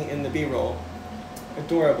cat eating in the B-roll?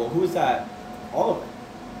 Adorable. Who is that? All of it.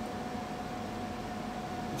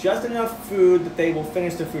 Just enough food that they will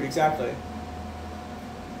finish the food. Exactly.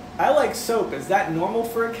 I like soap. Is that normal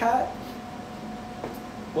for a cat?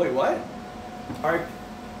 Wait, what?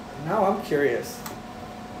 Now I'm curious.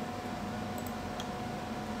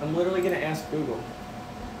 I'm literally going to ask Google.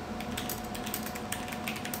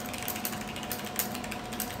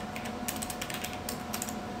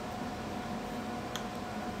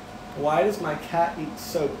 Why does my cat eat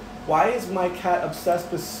soap? Why is my cat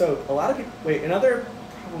obsessed with soap? A lot of people, wait, another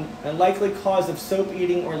problem, a likely cause of soap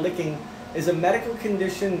eating or licking is a medical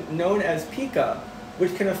condition known as pica,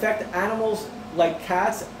 which can affect animals like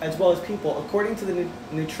cats as well as people. According to the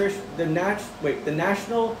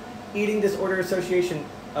National Eating Disorder Association,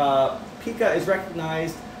 pica is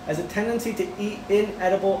recognized as a tendency to eat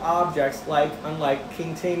inedible objects unlike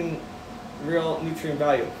containing real nutrient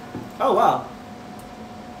value. Oh wow.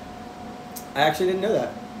 I actually didn't know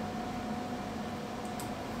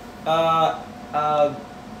that.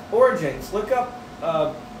 Origins. Look up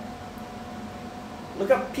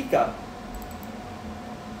pica.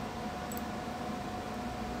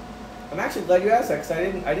 I'm actually glad you asked that, because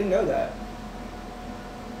I didn't know that.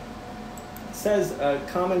 It says a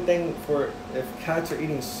common thing for if cats are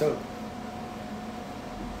eating soap.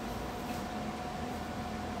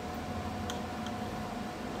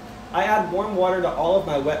 I add warm water to all of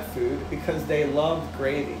my wet food because they love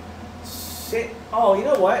gravy. Oh, you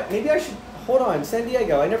know what? Maybe I should, hold on, San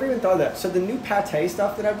Diego, I never even thought of that. So the new pate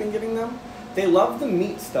stuff that I've been giving them, they love the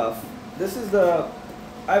meat stuff. This is the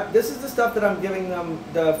stuff that I'm giving them,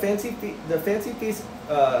 the Fancy Feast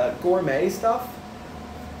gourmet stuff.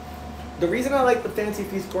 The reason I like the Fancy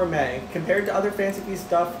Feast gourmet compared to other Fancy Feast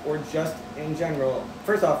stuff or just in general,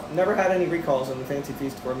 first off, never had any recalls on the Fancy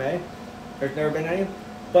Feast gourmet. There's never been any.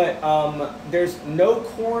 But there's no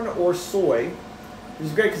corn or soy, which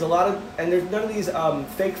is great because and there's none of these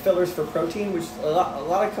fake fillers for protein, which a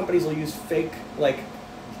lot of companies will use fake like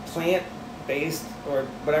plant-based or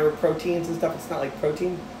whatever proteins and stuff. It's not like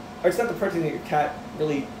protein, or it's not the protein that your cat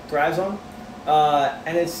really thrives on,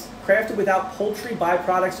 and it's crafted without poultry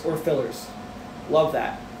byproducts or fillers. Love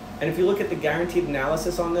that. And if you look at the guaranteed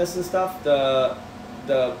analysis on this and stuff, the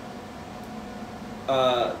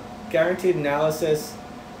guaranteed analysis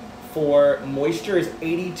for moisture is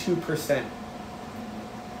 82%.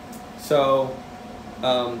 So,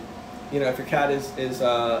 you know, if your cat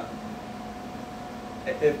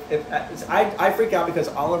I freak out because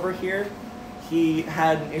Oliver here, he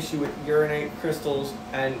had an issue with urinate crystals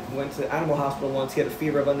and went to the animal hospital once. He had a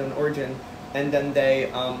fever of unknown origin, and then they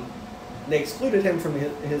excluded him from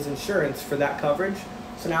his insurance for that coverage.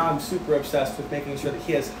 So now I'm super obsessed with making sure that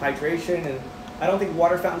he has hydration, and I don't think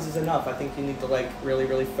water fountains is enough. I think you need to like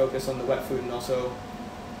really focus on the wet food, and also,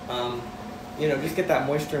 you know, just get that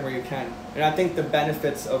moisture in where you can. And I think the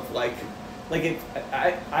benefits of I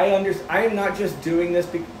am not just doing this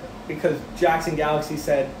because Jackson Galaxy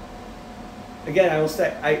said, again, I will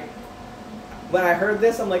say, when I heard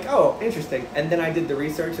this, I'm like, oh, interesting. And then I did the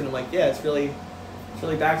research, and I'm like, yeah, it's really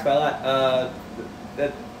backed by a lot.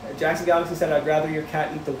 That Jackson Galaxy said, I'd rather your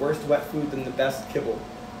cat eat the worst wet food than the best kibble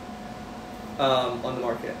on the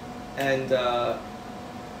market. And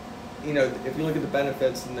you know, if you look at the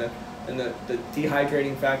benefits and the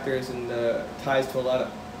dehydrating factors and the ties to a lot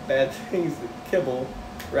of bad things, kibble,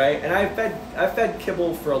 right? And I fed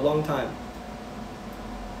kibble for a long time.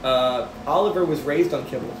 Oliver was raised on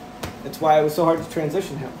kibble. That's why it was so hard to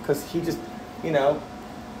transition him, because he just, you know.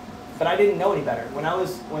 But I didn't know any better. When I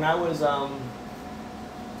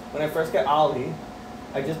first got Ollie,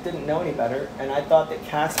 I just didn't know any better, and I thought that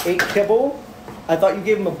cats ate kibble. I thought you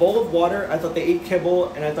gave them a bowl of water. I thought they ate kibble,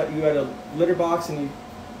 and I thought you had a litter box and you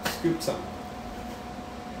scooped some.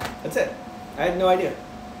 That's it. I had no idea,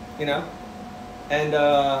 you know. And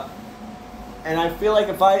I feel like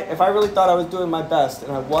if I really thought I was doing my best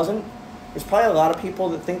and I wasn't, there's probably a lot of people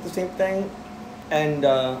that think the same thing, and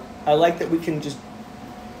I like that we can just,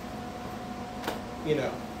 you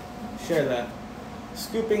know, share that.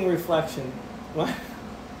 Scooping reflection. What?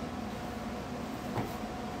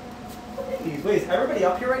 Wait, is everybody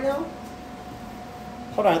up here right now?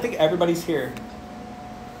 Hold on, I think everybody's here.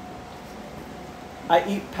 I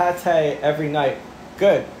eat pate every night.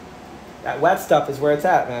 Good. That wet stuff is where it's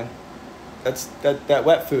at, man. That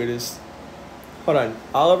wet food is. Hold on,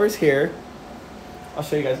 Oliver's here. I'll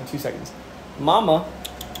show you guys in 2 seconds. Mama.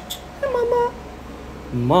 Hi, Mama.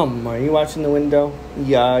 Mom, are you watching the window?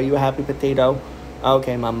 Yeah, you a happy potato?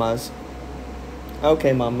 Okay, mamas.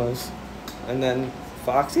 Okay, mamas. And then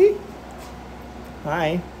Foxy?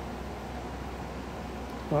 Hi.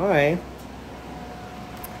 Hi.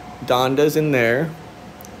 Donda's in there.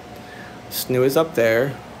 Snoo is up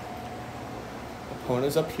there.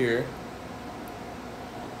 Epona's up here.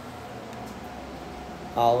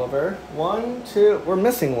 Oliver. 1, 2. We're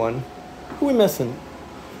missing one. Who are we missing?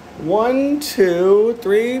 1, 2,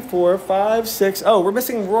 3, 4, 5, 6. Oh, we're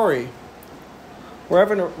missing Rory.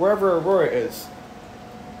 Wherever Aurora is.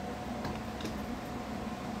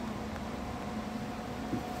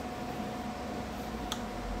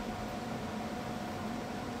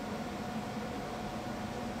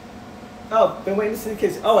 Oh, been waiting to see the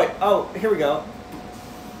kids. Oh, wait. Oh, here we go.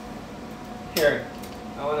 Here.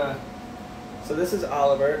 So this is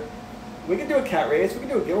Oliver. We could do a cat race. We could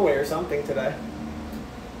do a giveaway or something today.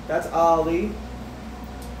 That's Ollie.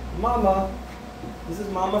 Mama. This is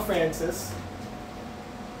Mama Francis.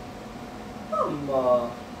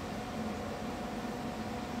 Mama.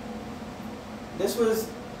 This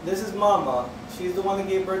is Mama. She's the one that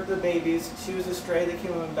gave birth to the babies. She was a stray that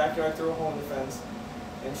came in the backyard through a hole in the fence.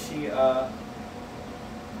 And she's a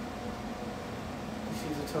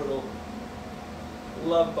total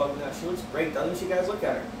love bug now. She looks great, doesn't she, guys? Look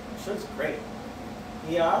at her. She looks great.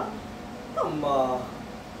 Yeah? Mama.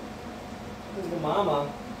 Who's the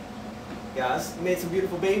mama? Yes. You made some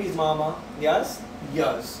beautiful babies, Mama. Yes?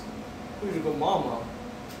 Yes. Who's your good mama?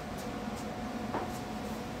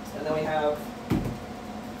 And then we have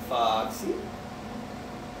Foxy.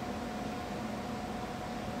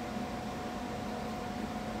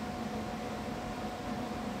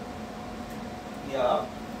 Yeah.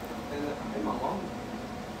 And then, hey, Mama.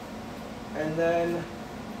 And then,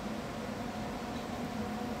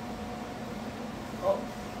 oh,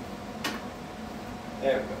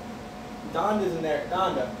 there we go. Donda's in there.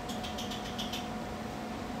 Donda.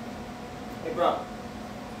 Hey, bro.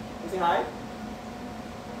 You say hi?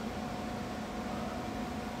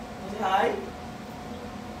 You say hi?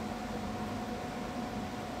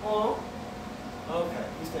 Oh. Okay,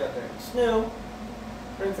 you stay up there. Snoo.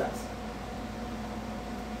 Princess.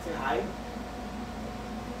 Say hi.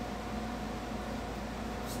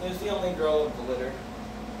 Snoo's the only girl of the litter.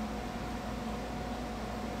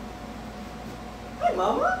 Hi,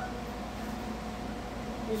 Mama.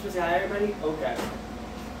 You supposed to say hi, everybody? Okay.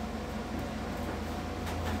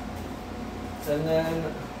 And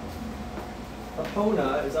then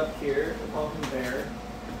Epona is up here, the pumpkin bear.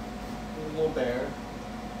 The little bear.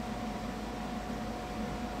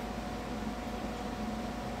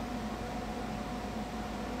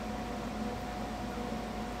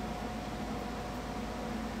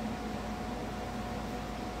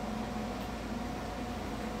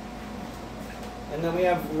 And then we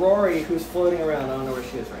have Rory, who's floating around. I don't know where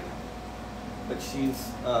she is right now. But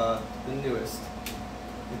she's the newest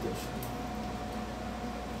addition.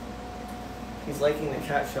 He's liking the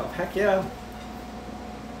cat shelf. Heck yeah.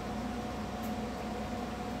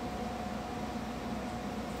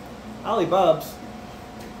 Ollie Bubs.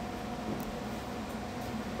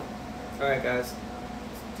 Alright, guys.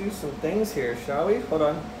 Let's do some things here, shall we? Hold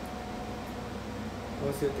on.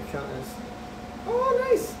 Let's see what the count is. Oh,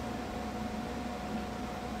 nice.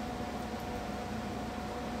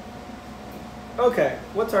 Okay,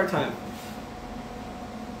 what's our time?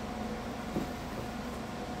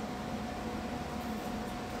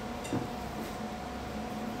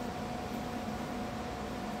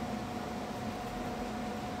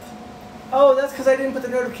 Oh, that's because I didn't put the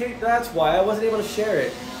notification. That's why I wasn't able to share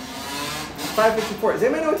it. 5:54. Does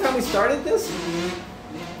anybody know what time we started this?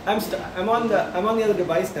 I'm on the other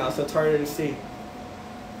device now, so it's harder to see.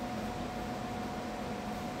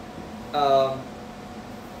 Oh.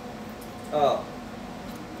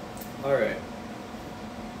 All right.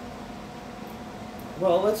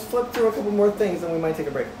 Well, let's flip through a couple more things, and we might take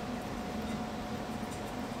a break.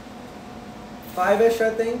 5-ish, I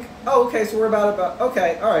think. Oh, okay. So we're about.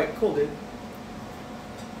 Okay. All right. Cool, dude.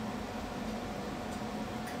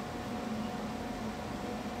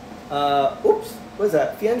 Oops. What is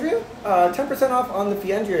that? Fiandria? 10% off on the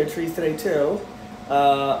Fiandria trees today too.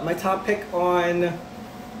 My top pick on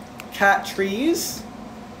cat trees.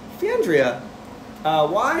 Fiandria.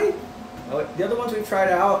 Why? Oh, the other ones we've tried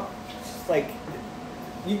out, just like,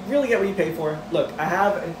 you really get what you pay for. Look, I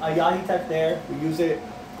have a Yahi Tech there. We use it.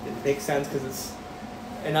 It makes sense because it's,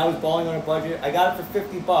 and I was balling on a budget. I got it for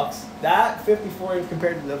 $50. That 54 inch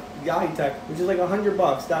compared to the Yahi Tech, which is like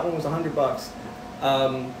 $100. That one was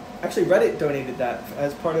 $100. Actually, Reddit donated that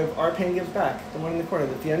as part of Our Pain Gives Back. The one in the corner,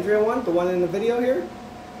 the Fiandria one, the one in the video here.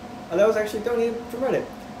 That was actually donated from Reddit.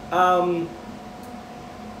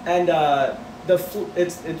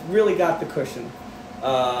 It's really got the cushion.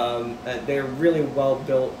 They're really well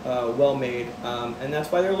built, well made, and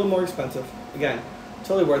that's why they're a little more expensive. Again,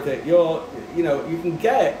 totally worth it. You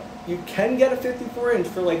can get a 54 inch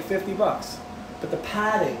for like $50, but the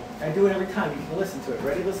padding, I do it every time. You can listen to it.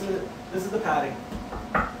 Ready? Listen to it. This is the padding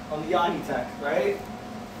on the Yahi Tech, right?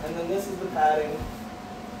 And then this is the padding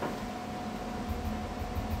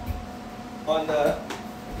on the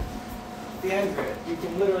Android. You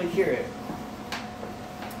can literally hear it.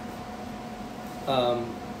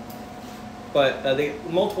 But they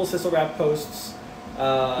multiple Sissel Wrap posts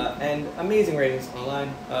and amazing ratings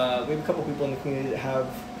online. We have a couple people in the community that have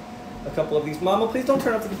a couple of these. Mama, please don't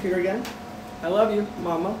turn off the computer again. I love you,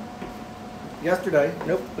 Mama. Yesterday.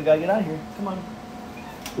 Nope, we gotta get out of here. Come on.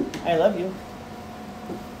 I love you.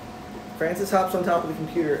 Francis hops on top of the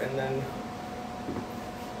computer and then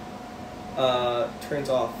turns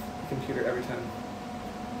off the computer every time.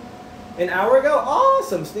 An hour ago?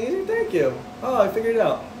 Awesome, Sneezer, thank you. Oh, I figured it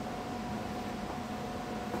out.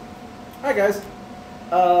 Alright guys,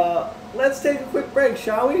 let's take a quick break,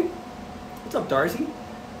 shall we? What's up, Darcy?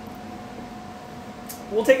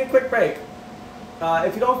 We'll take a quick break.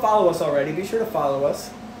 If you don't follow us already, be sure to follow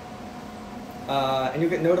us. And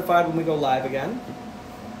you'll get notified when we go live again.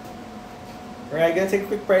 Alright, gonna take a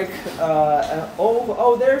quick break.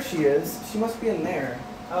 Oh, there she is. She must be in there.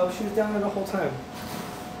 Oh, she was down there the whole time.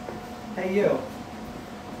 Hey, you.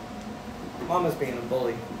 Mama's being a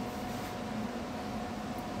bully.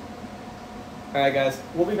 Alright, guys,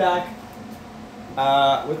 we'll be back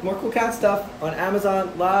with more cool cat stuff on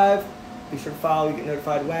Amazon Live. Be sure to follow, you get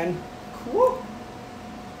notified when. Cool.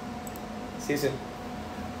 See you soon.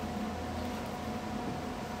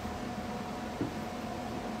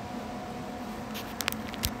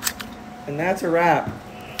 And that's a wrap.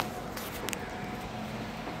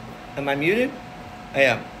 Am I muted? I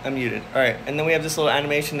am. I'm muted. All right. And then we have this little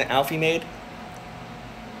animation that Alfie made.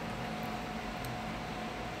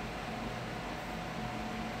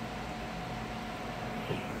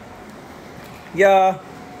 Yeah.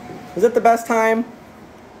 Was that the best time?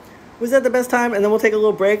 Was that the best time? And then we'll take a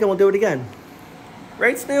little break and we'll do it again.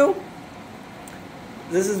 Right, Snoo?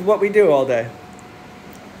 This is what we do all day.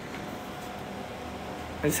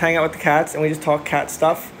 I just hang out with the cats and we just talk cat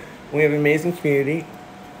stuff. And we have an amazing community.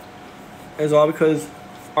 It was all because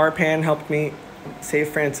Arpan helped me save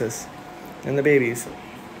Francis and the babies.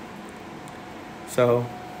 So,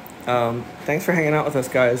 thanks for hanging out with us,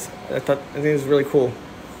 guys. I think it was really cool.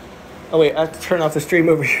 Oh wait, I have to turn off the stream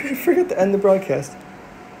over here. I forgot to end the broadcast.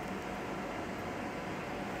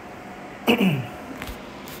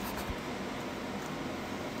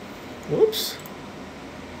 Whoops.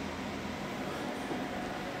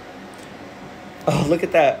 Oh, look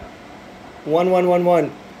at that.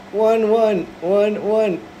 1111.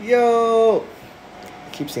 1111. Yo. I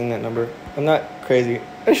keep seeing that number. I'm not crazy.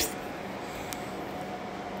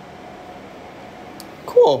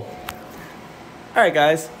 Cool. Alright,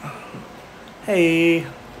 guys. Hey.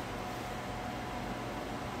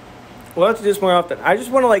 We'll have to do this more often. I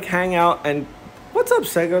just want to like hang out and what's up,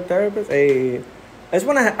 psychotherapist? Hey.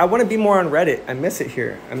 I want to be more on Reddit. I miss it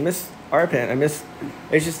here. I miss RPN.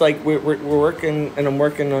 It's just like we're working, and I'm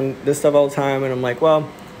working on this stuff all the time, and I'm like, well,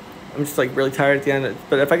 I'm just like really tired at the end.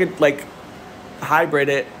 But if I could like hybrid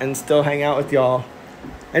it and still hang out with y'all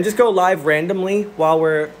and just go live randomly while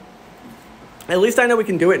we're, at least I know we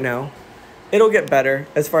can do it now. It'll get better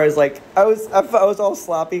as far as like, I was all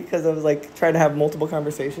sloppy because I was like trying to have multiple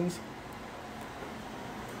conversations.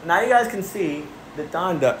 Now you guys can see that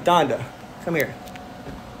Donda, come here.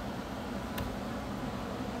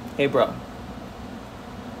 Hey, bro.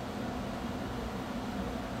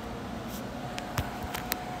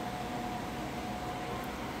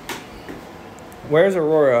 Where's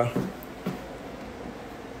Aurora?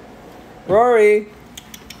 Rory!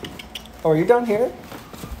 Oh, are you down here?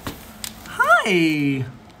 Hi!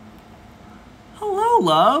 Hello,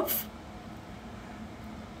 love.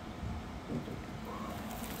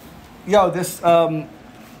 Yo, this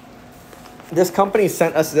company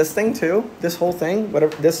sent us this thing too. This whole thing,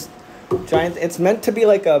 whatever, this giant. It's meant to be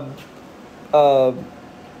like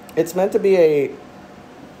it's meant to be a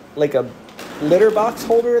litter box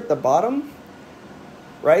holder at the bottom,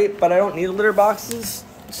 right? But I don't need litter boxes,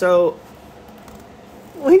 so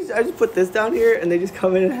I just put this down here, and they just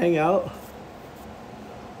come in and hang out.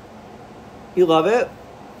 You love it?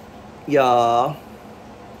 Yeah.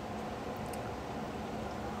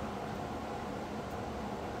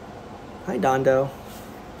 Hi, Dondo.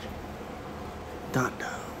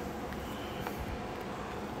 Dondo.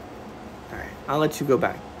 All right, I'll let you go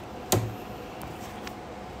back.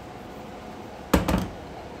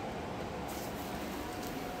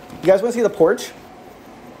 You guys want to see the porch?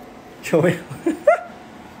 Joey.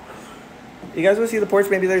 You guys want to see the porch?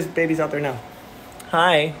 Maybe there's babies out there now.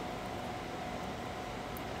 Hi.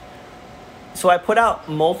 So I put out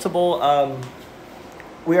multiple,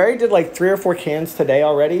 we already did like 3 or 4 cans today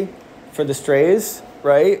already for the strays,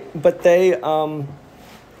 right? But then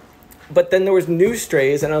there was new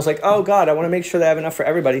strays, and I was like, oh God, I want to make sure they have enough for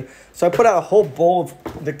everybody. So I put out a whole bowl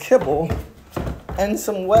of the kibble and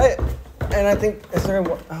some wet, and I think, I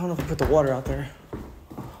don't know if I put the water out there.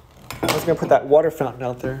 I was gonna put that water fountain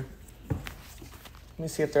out there. Let me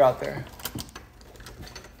see if they're out there.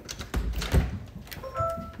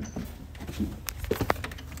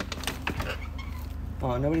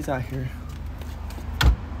 Oh, nobody's out here.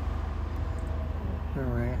 All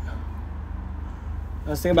right. I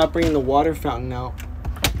was thinking about bringing the water fountain out.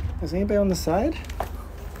 Is anybody on the side?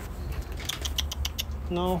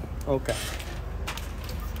 No? Okay.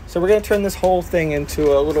 So we're going to turn this whole thing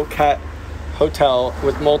into a little cat hotel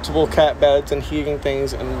with multiple cat beds and heating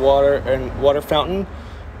things and water fountain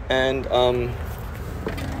and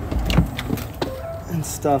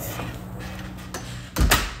stuff.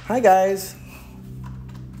 Hi, guys.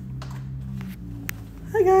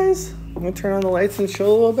 Hi, guys. I'm going to turn on the lights and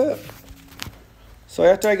chill a little bit. So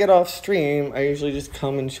after I get off stream, I usually just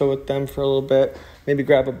come and chill with them for a little bit. Maybe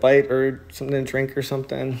grab a bite or something to drink or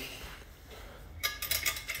something.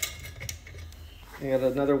 I got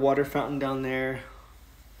another water fountain down there.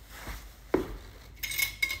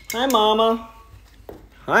 Hi, Mama.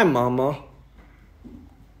 Hi, Mama.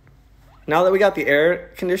 Now that we got the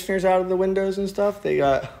air conditioners out of the windows and stuff, they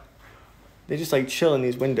just like chill in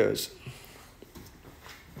these windows.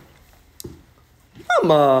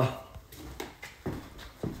 Mama.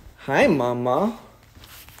 Hi, Mama.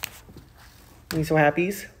 You so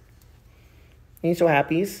happies? You so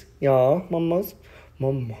happies? Yeah, mamas.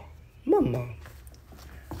 Mama. Mama.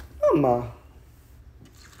 Mama.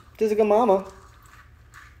 Just a good mama.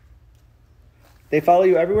 They follow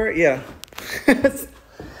you everywhere? Yeah.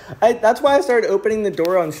 That's why I started opening the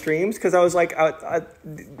door on streams, because I was like,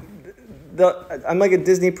 I'm like a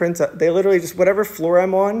Disney princess. They literally just, whatever floor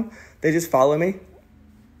I'm on, they just follow me.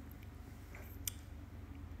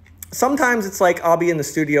 Sometimes it's like I'll be in the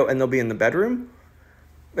studio and they'll be in the bedroom.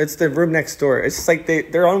 It's the room next door. It's just like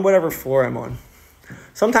they're on whatever floor I'm on.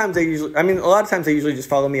 Sometimes a lot of times they usually just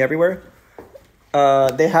follow me everywhere.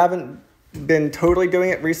 They haven't been totally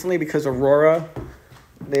doing it recently because Aurora,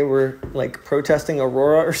 they were like protesting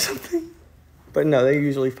Aurora or something. But no, they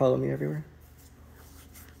usually follow me everywhere.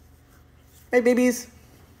 Hey, babies.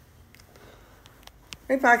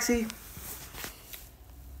 Hey, Foxy.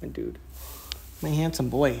 My dude. My handsome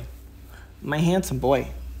boy. My handsome boy.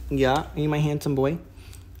 Yeah, are you my handsome boy?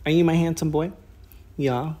 Are you my handsome boy?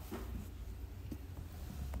 Yeah.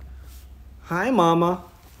 Hi, Mama.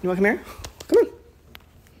 You want to come here? Come on.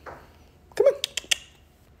 Come on.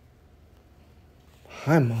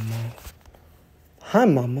 Hi, Mama. Hi,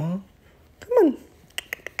 Mama. Come on.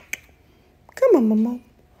 Come on, Mama.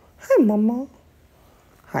 Hi, Mama.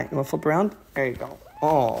 Hi, you want to flip around? There you go.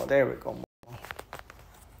 Oh, there we go, Mama.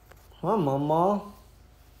 Hi, Mama.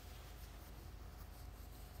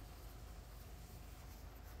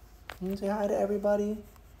 Can you say hi to everybody?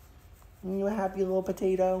 You a happy little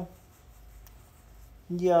potato?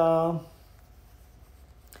 Yeah.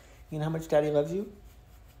 You know how much Daddy loves you?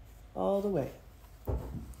 All the way.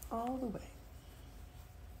 All the way.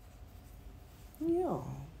 Yeah.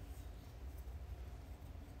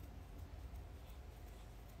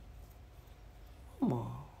 Mama.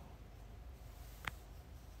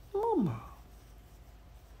 Mama.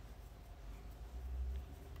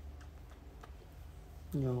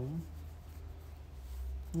 No.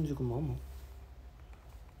 You're a good mama.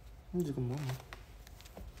 You're a good mama.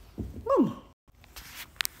 Mama.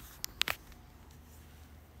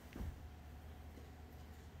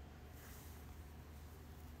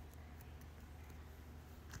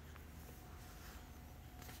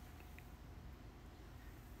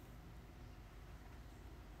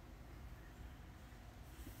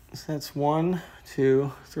 So that's 1,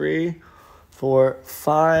 2, 3, 4,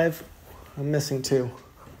 5. I'm missing 2.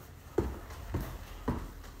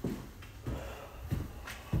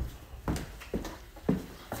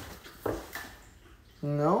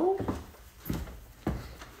 No?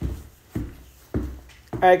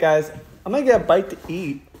 Alright guys, I'm gonna get a bite to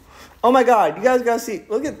eat. Oh my god, you guys gotta see.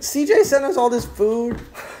 Look at CJ sent us all this food.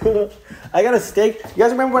 I got a steak. You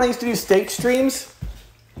guys remember when I used to do steak streams?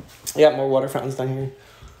 I got more water fountains down here.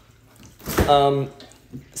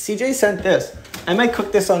 CJ sent this. I might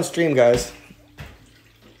cook this on stream, guys.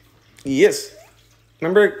 Yes.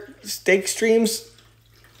 Remember steak streams?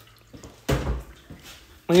 I'm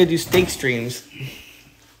gonna do steak streams.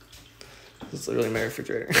 This is literally my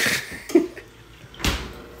refrigerator.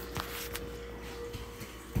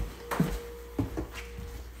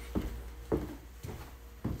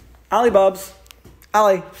 Ollie Bubs.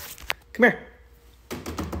 Ollie, come here.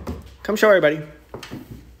 Come show everybody.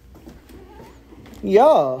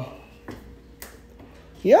 Yeah.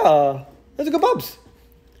 Yeah. Those are good bubs.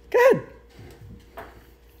 Go ahead.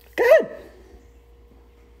 Go ahead.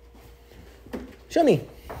 Show me.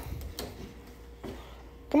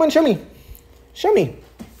 Come on, show me. Show me.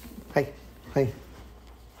 Hi. Hi.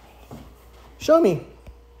 Show me.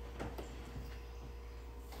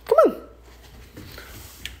 Come on.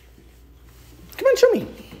 Come on, show me.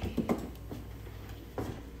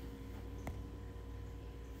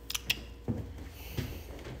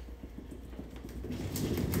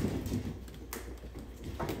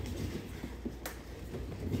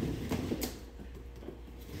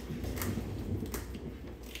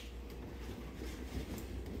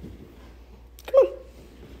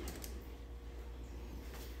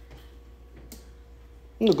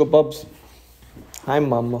 Look at Bubs. Hi,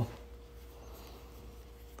 Mama.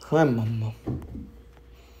 Hi, Mama.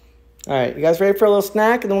 All right, you guys ready for a little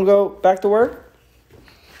snack, and then we'll go back to work?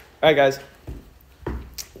 All right, guys.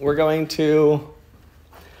 We're going to...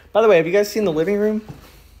 By the way, have you guys seen the living room?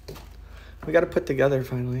 We got to put together,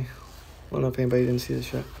 finally. I don't know if anybody didn't see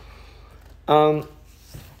this yet. I'm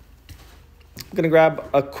going to grab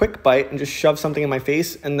a quick bite and just shove something in my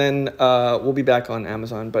face, and then we'll be back on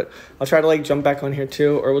Amazon. But I'll try to, like, jump back on here,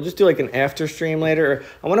 too, or we'll just do, like, an after stream later.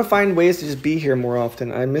 I want to find ways to just be here more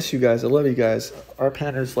often. I miss you guys. I love you guys. Our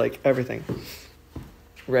pen is, like, everything.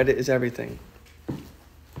 Reddit is everything.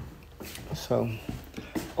 So,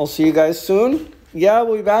 I'll see you guys soon. Yeah,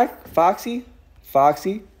 we'll be back. Foxy.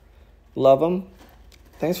 Love them.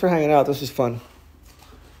 Thanks for hanging out. This was fun. All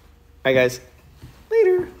right, guys.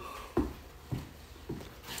 Later.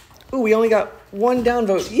 Ooh, we only got one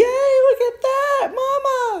downvote. Yay!